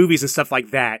of movies and stuff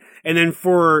like that. And then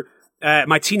for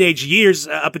my teenage years,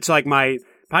 up until like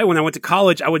probably when I went to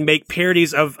college, I would make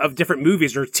parodies of different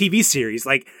movies or TV series.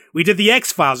 Like, we did the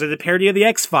X-Files, or the parody of the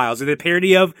X-Files, or the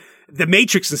parody of the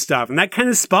Matrix and stuff. And that kind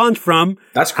of spawned from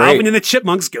That's great. Alvin and the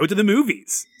Chipmunks Go to the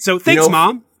Movies. So thanks,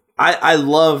 Mom. I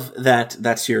love that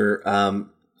that's your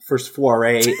first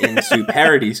foray into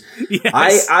parodies.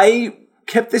 Yes. I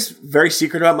kept this very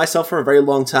secret about myself for a very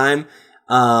long time.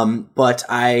 But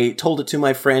I told it to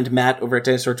my friend Matt over at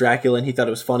Dinosaur Dracula, and he thought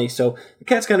it was funny. So the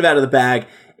cat's kind of out of the bag.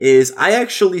 I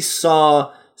actually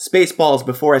saw Spaceballs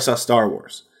before I saw Star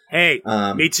Wars. Hey,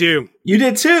 me too. You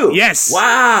did too? Yes.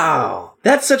 Wow.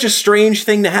 That's such a strange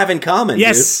thing to have in common,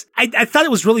 yes. Dude. I thought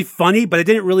it was really funny, but I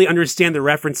didn't really understand the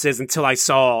references until I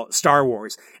saw Star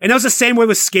Wars. And that was the same way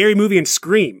with Scary Movie and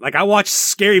Scream. Like, I watched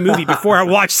Scary Movie before I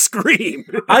watched Scream.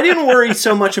 I didn't worry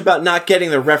so much about not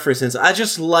getting the references. I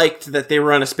just liked that they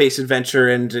were on a space adventure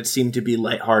and it seemed to be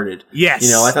lighthearted.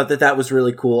 Yes. I thought that was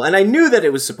really cool. And I knew that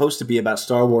it was supposed to be about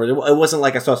Star Wars. It wasn't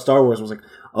like I saw Star Wars and was like,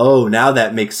 oh, now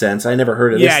that makes sense. I never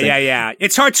heard of this thing. Yeah.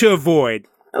 It's hard to avoid.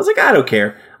 I was like, I don't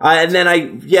care. And then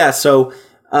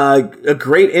a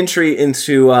great entry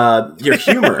into your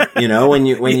humor, when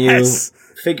Yes.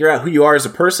 figure out who you are as a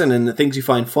person and the things you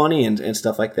find funny and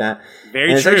stuff like that.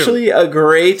 Very and true. It's actually a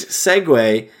great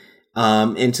segue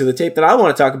into the tape that I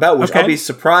want to talk about, which I'll be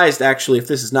surprised, actually, if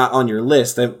this is not on your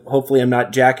list. Hopefully I'm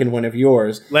not jacking one of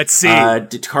yours. Let's see.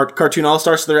 Cartoon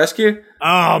All-Stars to the Rescue?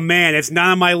 Oh, man, it's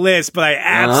not on my list, but I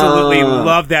absolutely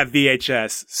love that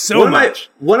VHS so much.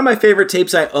 One of my favorite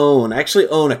tapes I own, I actually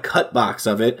own a cut box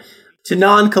of it. To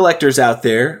non-collectors out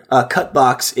there, a cut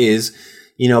box is,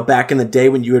 back in the day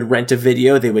when you would rent a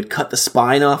video, they would cut the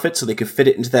spine off it so they could fit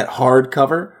it into that hard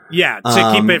cover. Yeah,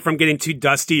 to keep it from getting too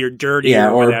dusty or dirty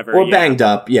or whatever. Or banged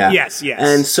up, yeah. Yes.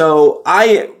 And so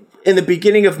in the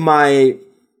beginning of my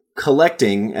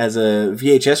collecting as a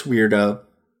VHS weirdo,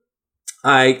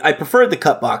 I preferred the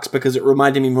cut box because it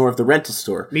reminded me more of the rental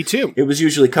store. Me too. It was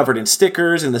usually covered in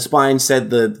stickers, and the spine said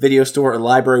the video store or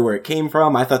library where it came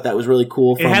from. I thought that was really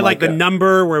cool. It had the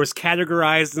number where it was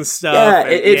categorized and stuff. Yeah,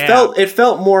 it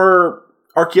felt more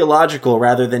archaeological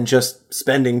rather than just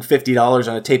spending $50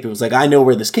 on a tape. It was like, I know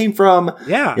where this came from.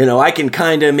 Yeah. I can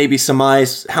kind of maybe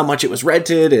surmise how much it was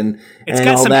rented and it's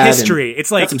got all some that, history. It's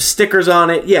got some stickers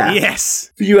on it. Yeah.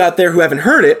 Yes. For you out there who haven't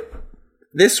heard it,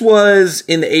 this was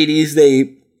in the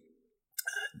 80s.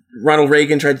 Ronald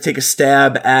Reagan tried to take a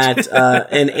stab at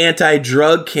an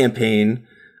anti-drug campaign.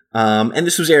 And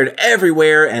this was aired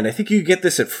everywhere, and I think you could get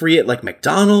this free at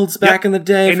McDonald's back in the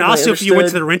day. And also, if you went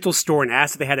to the rental store and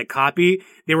asked if they had a copy,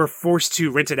 they were forced to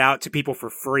rent it out to people for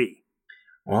free.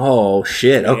 Oh,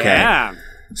 shit. Okay. Yeah.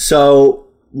 So,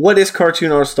 what is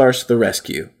Cartoon All-Stars to the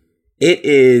Rescue? It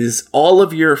is all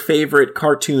of your favorite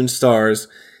cartoon stars.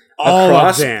 All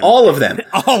of them. All of them.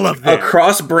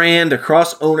 Across brand,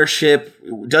 across ownership.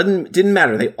 Didn't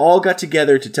matter. They all got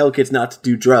together to tell kids not to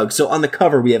do drugs. So on the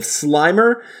cover, we have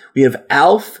Slimer, we have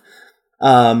Alf,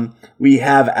 we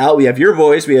have your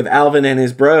boys, we have Alvin and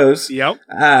his bros. Yep.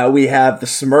 We have the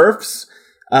Smurfs.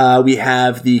 We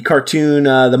have the cartoon,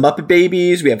 the Muppet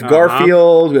Babies. We have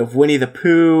Garfield. We have Winnie the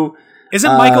Pooh.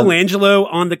 Isn't Michelangelo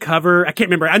on the cover? I can't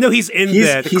remember. I know he's in the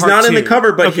cartoon. He's not in the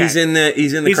cover, but he's in the cartoon.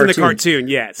 He's in the cartoon,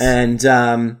 yes.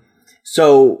 And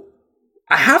so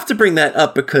I have to bring that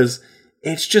up because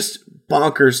it's just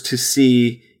bonkers to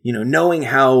see, knowing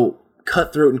how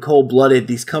cutthroat and cold-blooded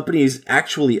these companies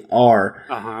actually are.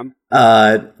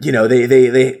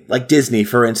 They like Disney,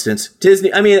 for instance.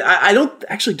 Disney, I mean, I don't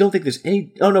think there's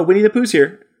any... Oh, no, Winnie the Pooh's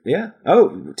here. Yeah. Oh,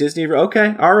 Disney.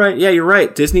 Okay. All right. Yeah, you're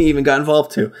right. Disney even got involved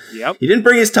too. Yep. He didn't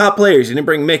bring his top players. He didn't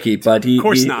bring Mickey, but he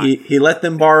let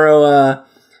them borrow.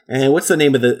 And what's the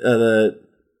name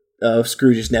of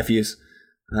Scrooge's nephews?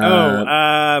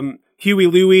 Huey,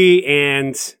 Louie,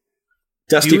 and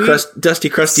Dusty,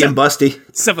 Krusty, and Busty,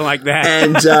 something like that.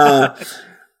 And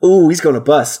he's going to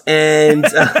bust. And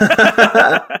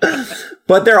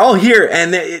but they're all here,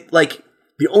 and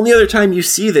the only other time you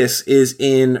see this is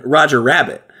in Roger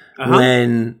Rabbit.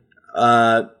 When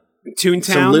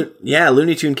Toontown,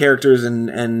 Looney Tune characters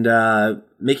and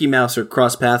Mickey Mouse are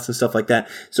cross paths and stuff like that.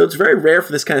 So it's very rare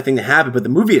for this kind of thing to happen. But the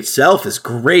movie itself is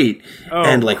great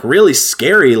and really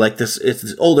scary.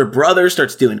 This older brother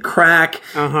starts doing crack,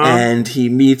 and he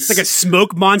meets a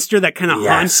smoke monster that kind of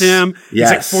haunts him.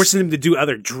 Yes. He's forcing him to do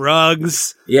other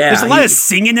drugs. Yeah, there's a lot of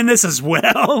singing in this as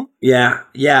well. Yeah.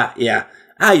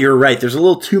 You're right. There's a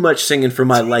little too much singing for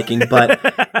my liking, but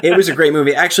it was a great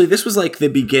movie. Actually, this was the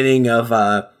beginning of,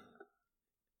 I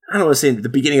don't want to say the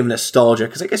beginning of nostalgia,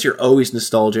 because I guess you're always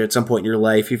nostalgia at some point in your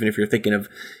life, even if you're thinking of,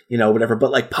 whatever.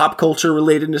 But pop culture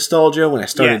related nostalgia, when I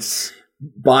started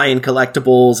buying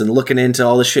collectibles and looking into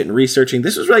all this shit and researching,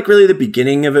 this was really the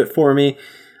beginning of it for me.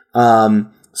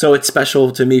 So it's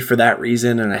special to me for that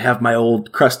reason. And I have my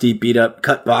old crusty beat up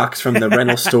cut box from the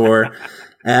rental store.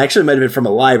 Actually, it might have been from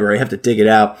a library. I have to dig it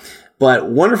out. But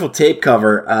wonderful tape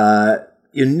cover.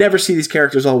 You never see these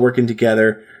characters all working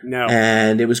together. No.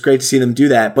 And it was great to see them do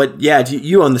that. But yeah,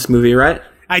 you own this movie, right?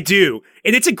 I do.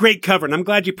 And it's a great cover. And I'm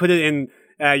glad you put it in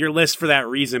your list for that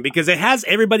reason, because it has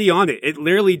everybody on it. It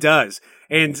literally does.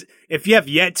 And if you have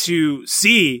yet to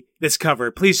see this cover,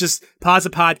 please just pause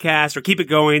the podcast or keep it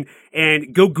going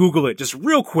and go Google it just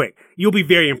real quick. You'll be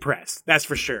very impressed. That's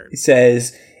for sure. It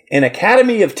says, an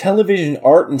Academy of Television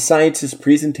Art and Sciences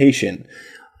presentation.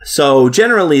 So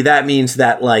generally that means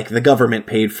that the government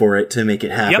paid for it to make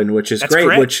it happen, which is great,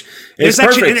 correct. Which is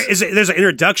perfect. There's an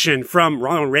introduction from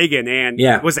Ronald Reagan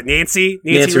and was it Nancy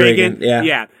Reagan?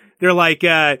 Yeah. They're like,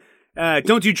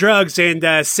 don't do drugs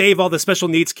and save all the special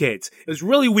needs kids. It was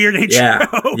really weird intro.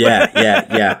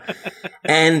 Yeah.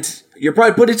 And you're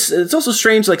probably, but it's also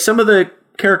strange. Some of the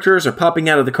characters are popping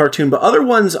out of the cartoon, but other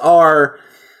ones are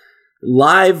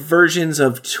live versions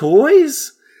of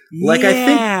toys. Like, I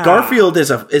think Garfield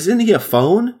isn't he a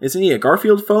phone? Isn't he a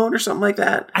Garfield phone or something like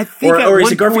that? I think or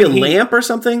is it Garfield lamp or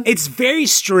something? It's very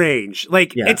strange.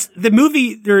 Like, it's the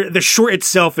movie, the short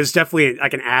itself is definitely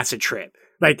like an acid trip.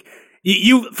 Like,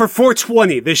 you for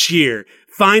 420 this year,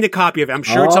 find a copy of it. I'm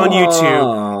sure it's on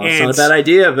YouTube. It's not a bad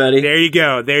idea, buddy. There you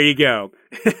go.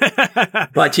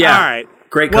 But yeah, all right.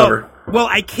 Great cover. Well,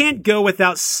 I can't go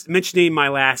without mentioning my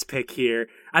last pick here.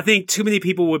 I think too many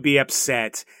people would be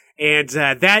upset. And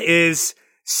that is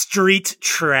Street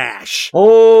Trash.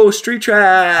 Oh, Street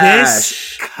Trash.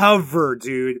 This cover,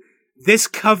 dude. This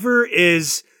cover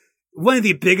is one of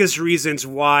the biggest reasons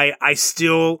why I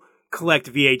still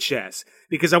collect VHS.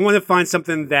 Because I want to find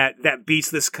something that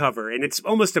beats this cover. And it's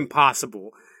almost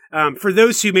impossible. For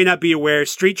those who may not be aware,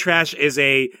 Street Trash is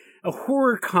a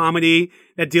horror comedy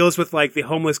that deals with like the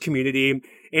homeless community.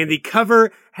 And the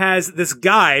cover has this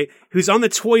guy who's on the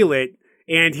toilet.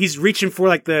 And he's reaching for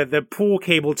like the pool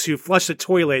cable to flush the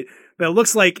toilet, but it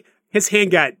looks like his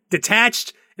hand got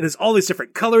detached, and there's all these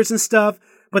different colors and stuff.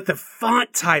 But the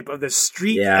font type of the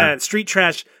Street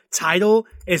Trash title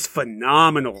is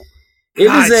phenomenal.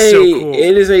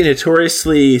 It is a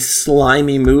notoriously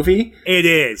slimy movie. It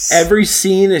is. Every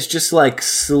scene is just like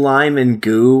slime and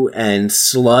goo and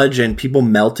sludge and people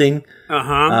melting.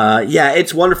 Yeah,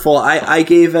 it's wonderful. I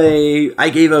have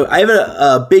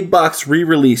a big box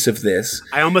re-release of this.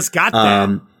 I almost got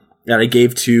that. That I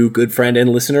gave to good friend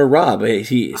and listener Rob.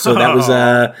 That was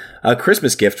a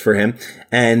Christmas gift for him,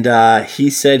 and he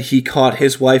said he caught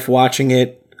his wife watching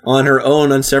it on her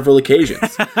own on several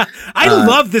occasions. I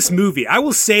love this movie. I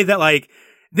will say that like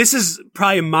this is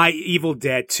probably my Evil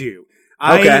Dead 2.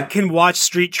 I can watch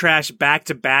Street Trash back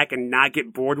to back and not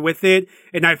get bored with it,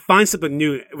 and I find something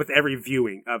new with every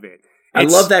viewing of it. I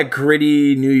love that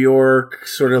gritty New York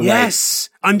sort of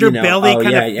underbelly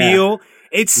kind of feel.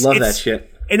 Love that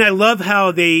shit. And I love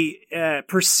how they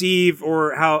perceive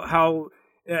or how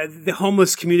the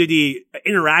homeless community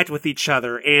interact with each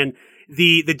other and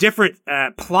the different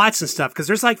plots and stuff. Because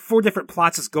there's like 4 different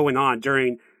plots that's going on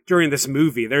during this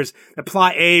movie. There's the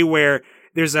plot A where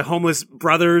there's a homeless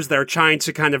brothers that are trying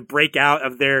to kind of break out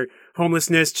of their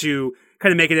homelessness to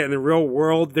kind of make it in the real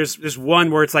world. There's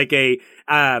one where it's like a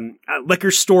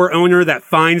liquor store owner that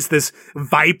finds this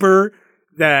viper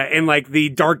that in like the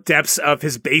dark depths of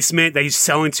his basement that he's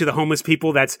selling to the homeless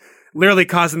people that's literally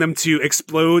causing them to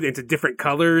explode into different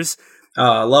colors. Oh,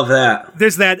 I love that.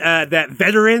 There's that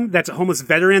veteran that's a homeless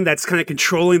veteran that's kind of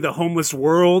controlling the homeless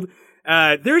world.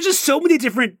 There are just so many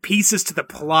different pieces to the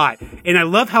plot, and I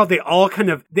love how they all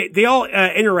they all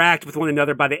interact with one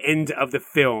another by the end of the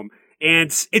film,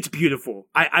 and it's beautiful.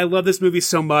 I love this movie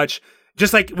so much.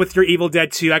 Just like with your Evil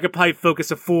Dead 2, I could probably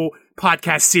focus a full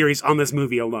podcast series on this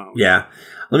movie alone. Yeah.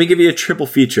 Let me give you a triple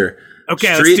feature.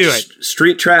 Okay, let's do it.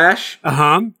 Street Trash.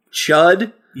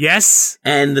 Chud. Yes.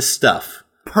 And The Stuff.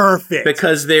 Perfect.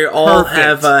 Because they all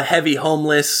have heavy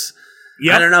homeless.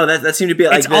 Yep. I don't know. That seemed to be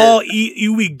like it's all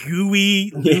ooey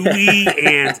gooey,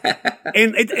 and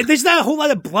there's not a whole lot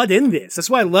of blood in this. That's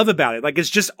what I love about it. Like it's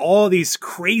just all these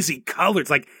crazy colors,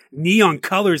 like neon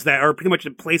colors that are pretty much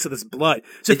in place of this blood.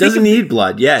 So it doesn't need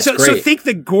blood. Yeah, it's great. So think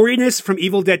the goriness from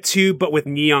Evil Dead 2, but with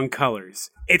neon colors.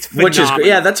 It's phenomenal. Which is great.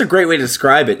 Yeah, that's a great way to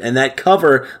describe it. And that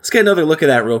cover. Let's get another look at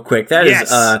that real quick. That is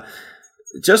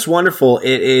just wonderful.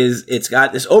 It's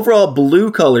got this overall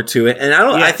blue color to it, and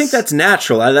I think that's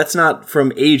natural. That's not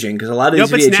from aging because a lot of these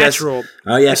VHS. It's natural.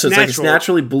 Oh yeah, so it's like it's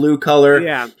naturally blue color.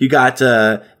 Yeah, you got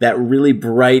that really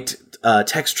bright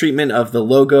text treatment of the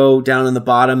logo down in the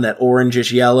bottom, that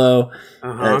orangish yellow.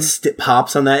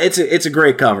 Pops on that. It's a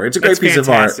great cover. It's a great piece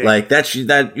fantastic. of art. Like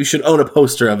that you should own a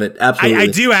poster of it. Absolutely. I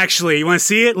do actually. You want to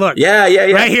see it? Look. Yeah.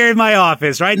 Right here in my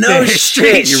office, right no there.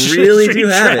 Shit, you really do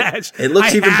have it. It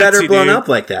looks even better blown up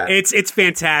like that. It's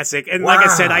fantastic. And like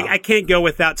I said, I can't go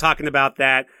without talking about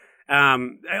that.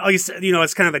 At least,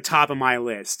 it's kind of the top of my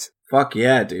list. Fuck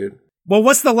yeah, dude. Well,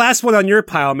 what's the last one on your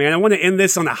pile, man? I want to end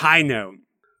this on a high note.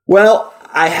 Well,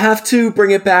 I have to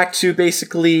bring it back to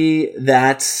basically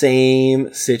that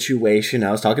same situation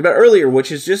I was talking about earlier, which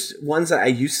is just ones that I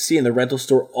used to see in the rental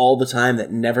store all the time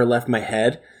that never left my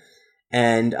head.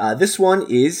 And this one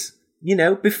is,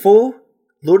 before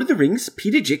Lord of the Rings,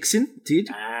 Peter Jackson did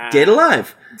Dead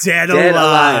Alive. Dead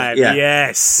Alive. Yeah.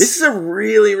 Yes. This is a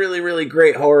really, really, really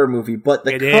great horror movie, but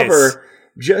the cover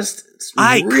just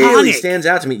iconic. Really stands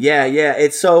out to me. Yeah.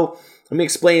 It's so... Let me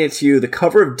explain it to you. The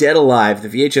cover of Dead Alive, the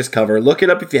VHS cover, look it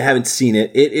up if you haven't seen it.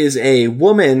 It is a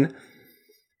woman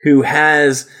who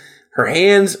has her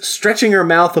hands stretching her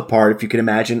mouth apart, if you can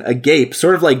imagine, agape,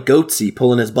 sort of like Goatsy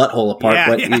pulling his butthole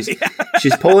apart.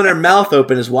 She's pulling her mouth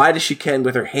open as wide as she can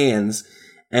with her hands.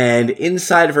 And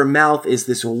inside of her mouth is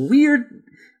this weird,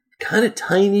 kind of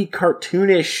tiny,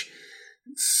 cartoonish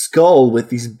skull with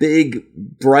these big,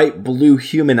 bright blue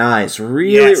human eyes.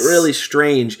 Really, really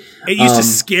strange. It used to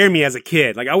scare me as a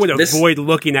kid. Like, I would avoid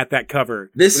looking at that cover.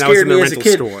 This scared me as a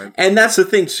kid. Store. And that's the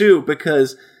thing, too,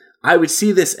 because I would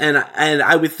see this and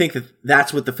I would think that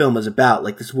that's what the film is about.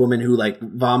 Like, this woman who, like,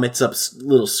 vomits up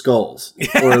little skulls.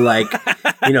 Or, like,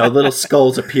 little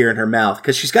skulls appear in her mouth.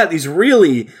 Because she's got these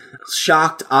really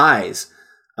shocked eyes.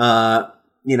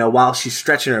 While she's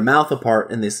stretching her mouth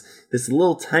apart, and this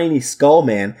little tiny skull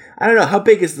man. I don't know, how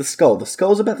big is the skull? The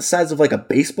skull's about the size of like a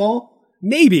baseball?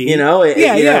 Maybe.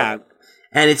 Yeah.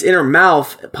 And it's in her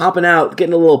mouth, popping out,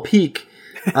 getting a little peek.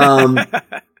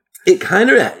 It kind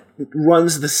of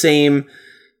runs the same,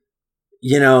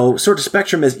 sort of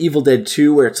spectrum as Evil Dead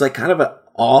 2, where it's like kind of an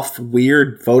off,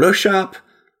 weird Photoshop.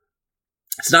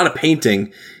 It's not a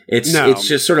painting. It's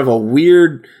just sort of a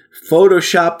weird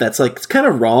Photoshop that's like, it's kind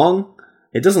of wrong.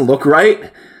 It doesn't look right,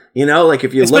 like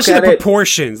if you look at the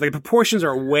proportions. Like, the proportions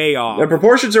are way off. The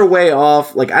proportions are way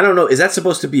off. Like, I don't know, is that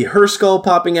supposed to be her skull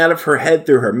popping out of her head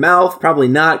through her mouth? Probably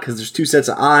not, because there's two sets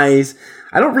of eyes.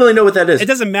 I don't really know what that is. It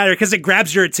doesn't matter, because it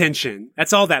grabs your attention.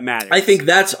 That's all that matters. I think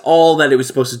that's all that it was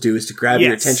supposed to do, is to grab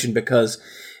your attention, because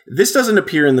this doesn't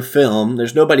appear in the film.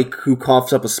 There's nobody who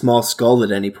coughs up a small skull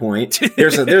at any point.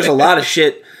 There's a lot of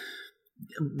shit.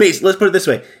 Let's put it this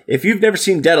way. If you've never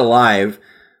seen Dead Alive,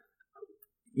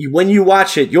 when you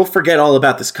watch it, you'll forget all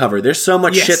about this cover. There's so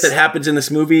much shit that happens in this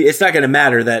movie. It's not going to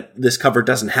matter that this cover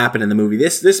doesn't happen in the movie.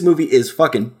 This movie is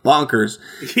fucking bonkers,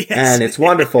 and it's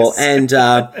wonderful. And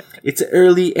it's an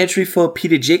early entry for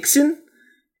Peter Jackson,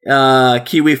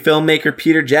 Kiwi filmmaker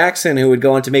Peter Jackson, who would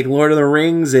go on to make Lord of the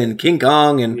Rings and King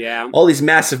Kong and all these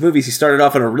massive movies. He started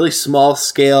off on a really small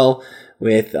scale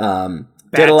with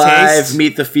Dead Alive,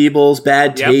 Meet the Feebles,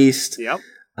 Bad Taste.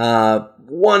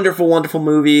 Wonderful, wonderful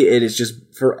movie. It is just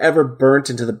forever burnt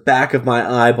into the back of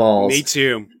my eyeballs. Me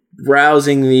too.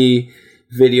 Browsing the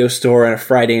video store on a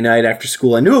Friday night after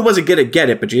school. I knew I wasn't going to get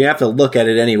it, but you have to look at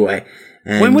it anyway.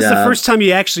 And, when was the first time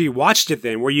you actually watched it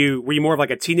then? Were you more of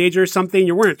like a teenager or something?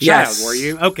 You weren't a child, were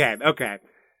you? Okay.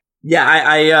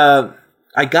 Yeah,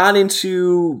 I got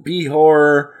into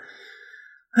B-horror.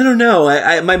 I don't know.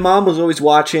 My mom was always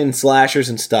watching slashers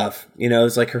and stuff. It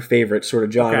was like her favorite sort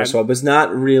of genre. Okay. So I was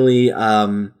not really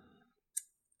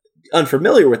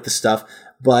unfamiliar with the stuff,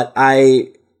 but I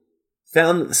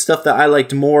found that the stuff that I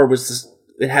liked more was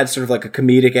it had sort of like a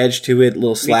comedic edge to it, a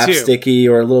little slapsticky,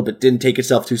 or a little bit didn't take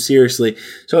itself too seriously.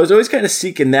 So I was always kind of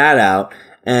seeking that out.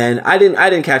 And I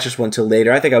didn't catch this one till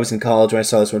later. I think I was in college when I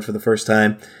saw this one for the first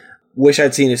time. Wish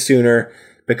I'd seen it sooner,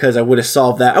 because I would have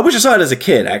solved that. I wish I saw it as a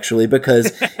kid, actually,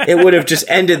 because it would have just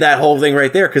ended that whole thing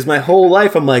right there. Because my whole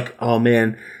life, I'm like, oh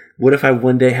man, what if I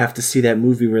one day have to see that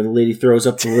movie where the lady throws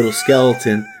up the little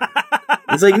skeleton?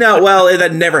 It's like, no, well,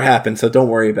 that never happened, so don't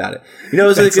worry about it.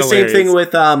 It's like the same thing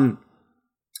with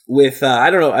I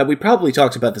don't know, we probably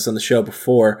talked about this on the show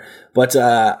before, but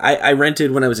I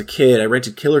rented, when I was a kid, I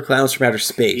rented Killer Clowns from Outer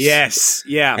Space. Yes,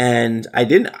 yeah. And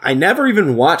I never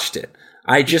even watched it.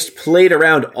 I just played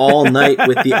around all night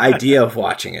with the idea of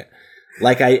watching it.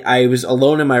 Like, I was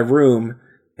alone in my room,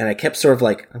 and I kept sort of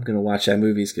like, I'm going to watch that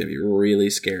movie. It's going to be really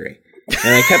scary.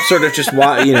 And I kept sort of just,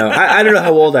 I don't know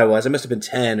how old I was. I must have been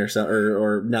 10 or something,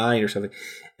 or 9 or something.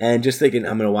 And just thinking,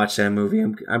 I'm going to watch that movie.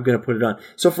 I'm going to put it on.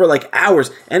 So for like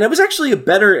hours. And it was actually a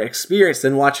better experience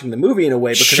than watching the movie in a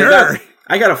way. Because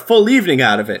I got a full evening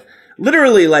out of it.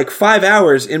 Literally like 5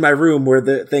 hours in my room where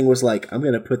the thing was like, I'm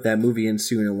going to put that movie in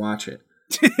soon and watch it.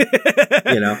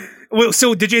 Well,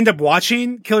 so did you end up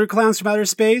watching Killer Clowns from Outer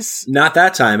Space? Not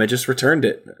that time. I just returned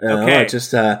it. Okay.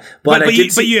 But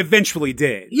you eventually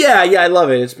did. Yeah, I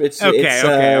love it. It's okay.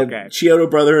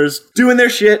 Chiodo Brothers doing their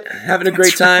shit, having a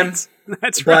great time.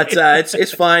 That's right. But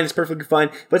it's fine. It's perfectly fine.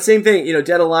 But same thing,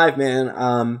 Dead Alive,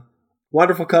 man.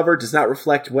 Wonderful cover, does not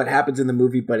reflect what happens in the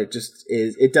movie, but it just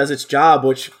is. It does its job,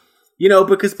 which,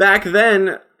 because back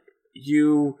then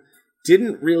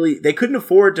they couldn't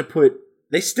afford to put.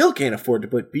 They still can't afford to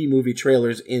put B-movie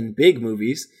trailers in big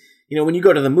movies. When you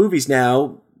go to the movies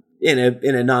now, in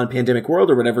a non-pandemic world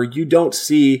or whatever, you don't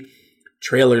see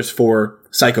trailers for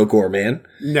Psycho Goreman.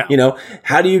 No.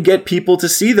 How do you get people to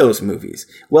see those movies?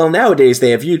 Well, nowadays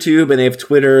they have YouTube and they have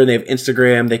Twitter and they have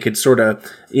Instagram. They could sort of,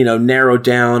 narrow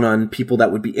down on people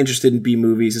that would be interested in B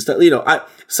movies and stuff.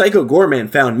 Psycho Goreman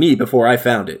found me before I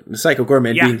found it. Psycho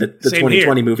Goreman being the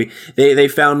 2020 movie. They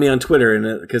found me on Twitter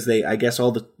and because I guess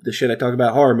all the shit I talk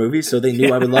about horror movies, so they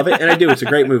knew I would love it, and I do. It's a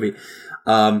great movie.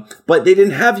 But they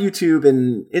didn't have YouTube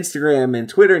and Instagram and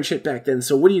Twitter and shit back then.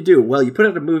 So what do? Well, you put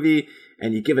out a movie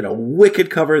and you give it a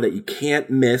wicked cover that you can't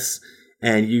miss,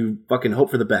 and you fucking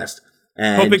hope for the best.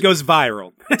 And hope it goes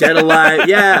viral. Dead Alive,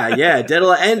 yeah, Dead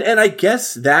Alive. And I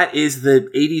guess that is the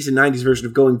 80s and 90s version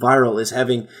of going viral, is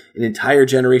having an entire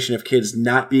generation of kids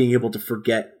not being able to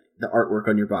forget the artwork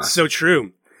on your box. So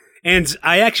true. And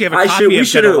I actually have a copy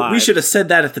of Dead Alive. We should have said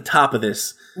that at the top of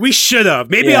this. We should have.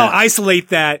 Maybe I'll isolate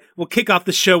that. We'll kick off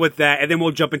the show with that, and then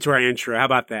we'll jump into our intro. How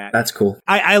about that? That's cool.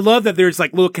 I love that there's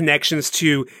like little connections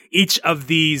to each of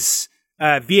these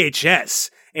VHS,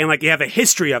 and like you have a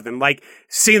history of them, like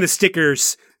seeing the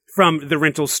stickers from the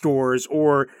rental stores,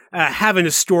 or having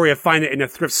a story of finding it in a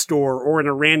thrift store or in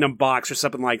a random box or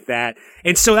something like that.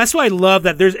 And so that's why I love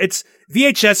that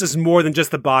VHS is more than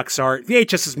just the box art.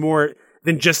 VHS is more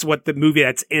than just what the movie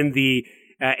that's in the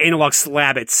analog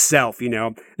slab itself. You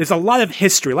know, there's a lot of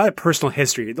history, a lot of personal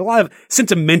history, a lot of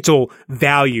sentimental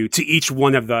value to each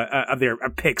one of their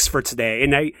picks for today.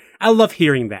 And I love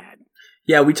hearing that.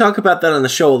 Yeah, we talk about that on the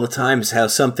show all the time, is how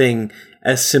something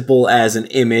as simple as an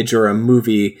image or a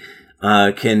movie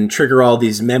can trigger all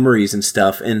these memories and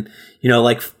stuff. And, you know,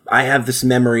 like I have this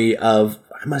memory of,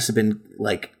 I must have been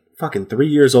like fucking 3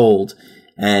 years old,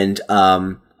 and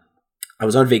I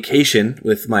was on vacation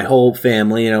with my whole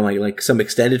family, you know, like some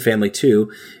extended family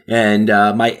too, and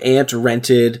my aunt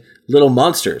rented Little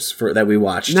Monsters that we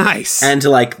watched. Nice. And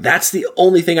like that's the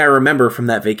only thing I remember from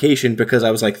that vacation, because I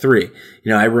was like 3.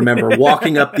 You know, I remember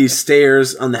walking up these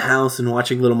stairs on the house and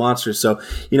watching Little Monsters. So,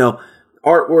 you know,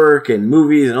 artwork and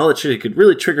movies and all that shit, it could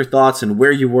really trigger thoughts and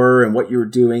where you were and what you were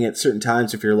doing at certain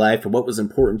times of your life and what was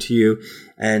important to you.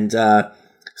 And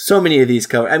so many of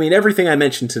these I mean, everything I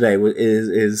mentioned today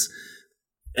is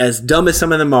as dumb as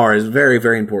some of them are, is very,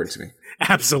 very important to me.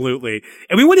 Absolutely.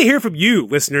 And we want to hear from you,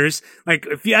 listeners. Like,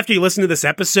 after you listen to this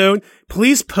episode,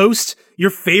 please post your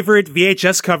favorite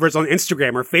VHS covers on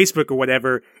Instagram or Facebook or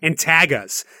whatever and tag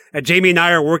us. Jamie and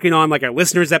I are working on like a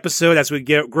listeners episode as we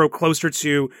grow closer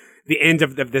to the end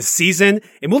of this season.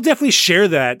 And we'll definitely share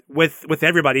that with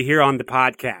everybody here on the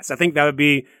podcast. I think that would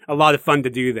be a lot of fun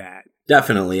to do that.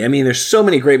 Definitely. I mean, there's so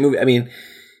many great movies. I mean,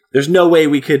 there's no way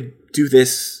we could do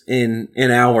this in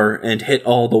an hour and hit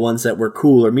all the ones that were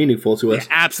cool or meaningful to us.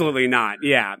 Yeah, absolutely not.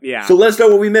 Yeah. So let us know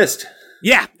what we missed.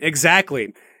 Yeah,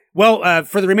 exactly. Well,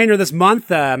 for the remainder of this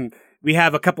month, we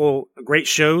have a couple great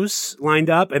shows lined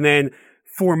up. And then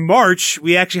for March,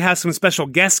 we actually have some special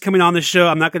guests coming on the show.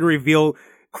 I'm not going to reveal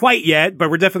quite yet, but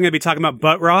we're definitely going to be talking about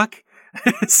butt rock.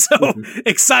 So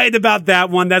excited about that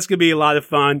one. That's going to be a lot of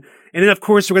fun. And then, of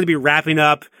course, we're going to be wrapping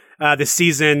up the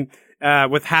season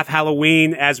with Half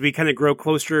Halloween as we kind of grow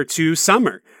closer to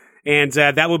summer. And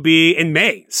that will be in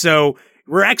May. So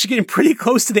we're actually getting pretty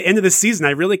close to the end of the season.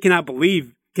 I really can't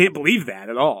believe that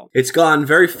at all. It's gone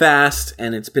very fast,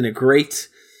 and it's been a great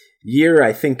year.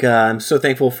 I think I'm so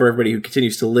thankful for everybody who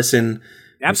continues to listen.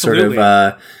 Absolutely.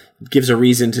 And sort of gives a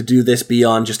reason to do this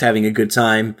beyond just having a good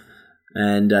time.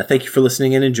 And thank you for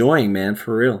listening and enjoying, man,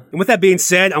 for real. And with that being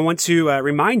said, I want to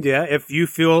remind you, if you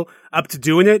feel up to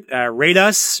doing it, rate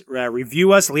us,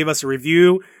 review us, leave us a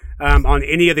review on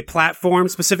any of the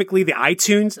platforms, specifically the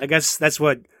iTunes. I guess that's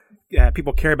what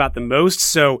people care about the most.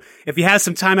 So if you have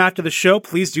some time after the show,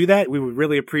 please do that. We would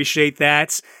really appreciate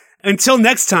that. Until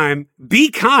next time,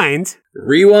 be kind.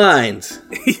 Rewind.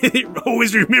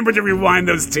 Always remember to rewind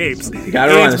those tapes. You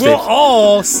gotta rewind those we'll tapes.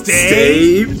 all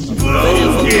stay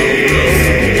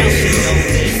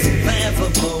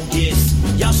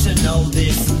bogus. Y'all should know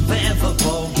this. Forever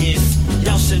bogus.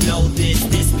 Y'all should know this.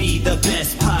 This be the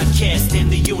best podcast in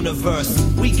the universe.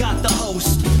 We got the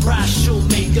host, Bryce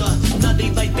Shoemaker.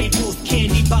 Nutty like Babe Ruth,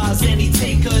 candy bars, any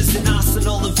takers, an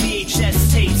arsenal of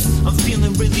VHS tapes. I'm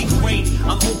feeling really great.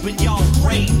 I'm hoping y'all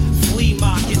great. Flea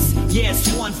markets, yeah, it's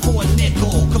 1 for a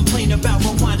nickel. Complain about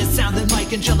rewind, it sounding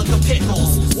like Angelica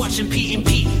Pickles. Watching Pete and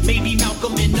Pete, maybe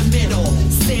Malcolm in the middle.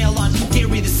 Sail on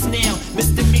Gary the Snail.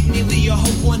 Mr. McNeely, I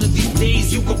hope one of these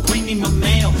days you could bring me my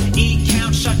mail. Eat,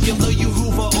 count, Shockula, you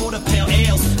Hoover, order pale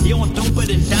ales. Yo, I'm doper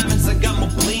than diamonds, I got more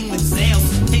bling than sales.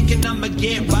 Thinking I'ma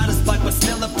get riders like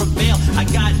Marcella Prevail. I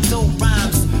got dope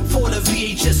rhymes for the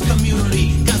VHS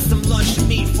community. Got some lunch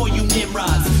meat for you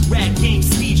Nimrods. Rat game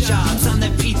speed jobs on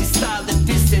that PG style that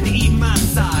this and eat my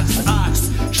socks. Ox,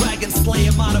 Dragon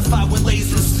Slayer modified with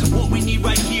lasers. What we need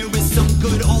right here is some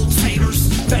good old taters.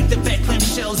 Back to back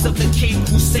clamshells of the Cape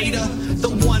Crusader. The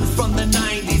one from the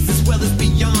 90s as well as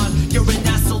beyond. You're an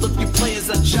asshole if you play as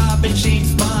a job in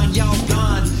James Bond. Y'all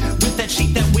gone with that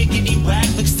cheat, that wiggity whack.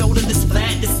 Like soda this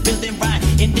flat, this spilling right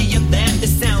into your lap.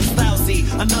 This sounds lousy.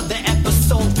 Another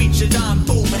episode featured on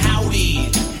Boom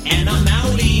Howdy.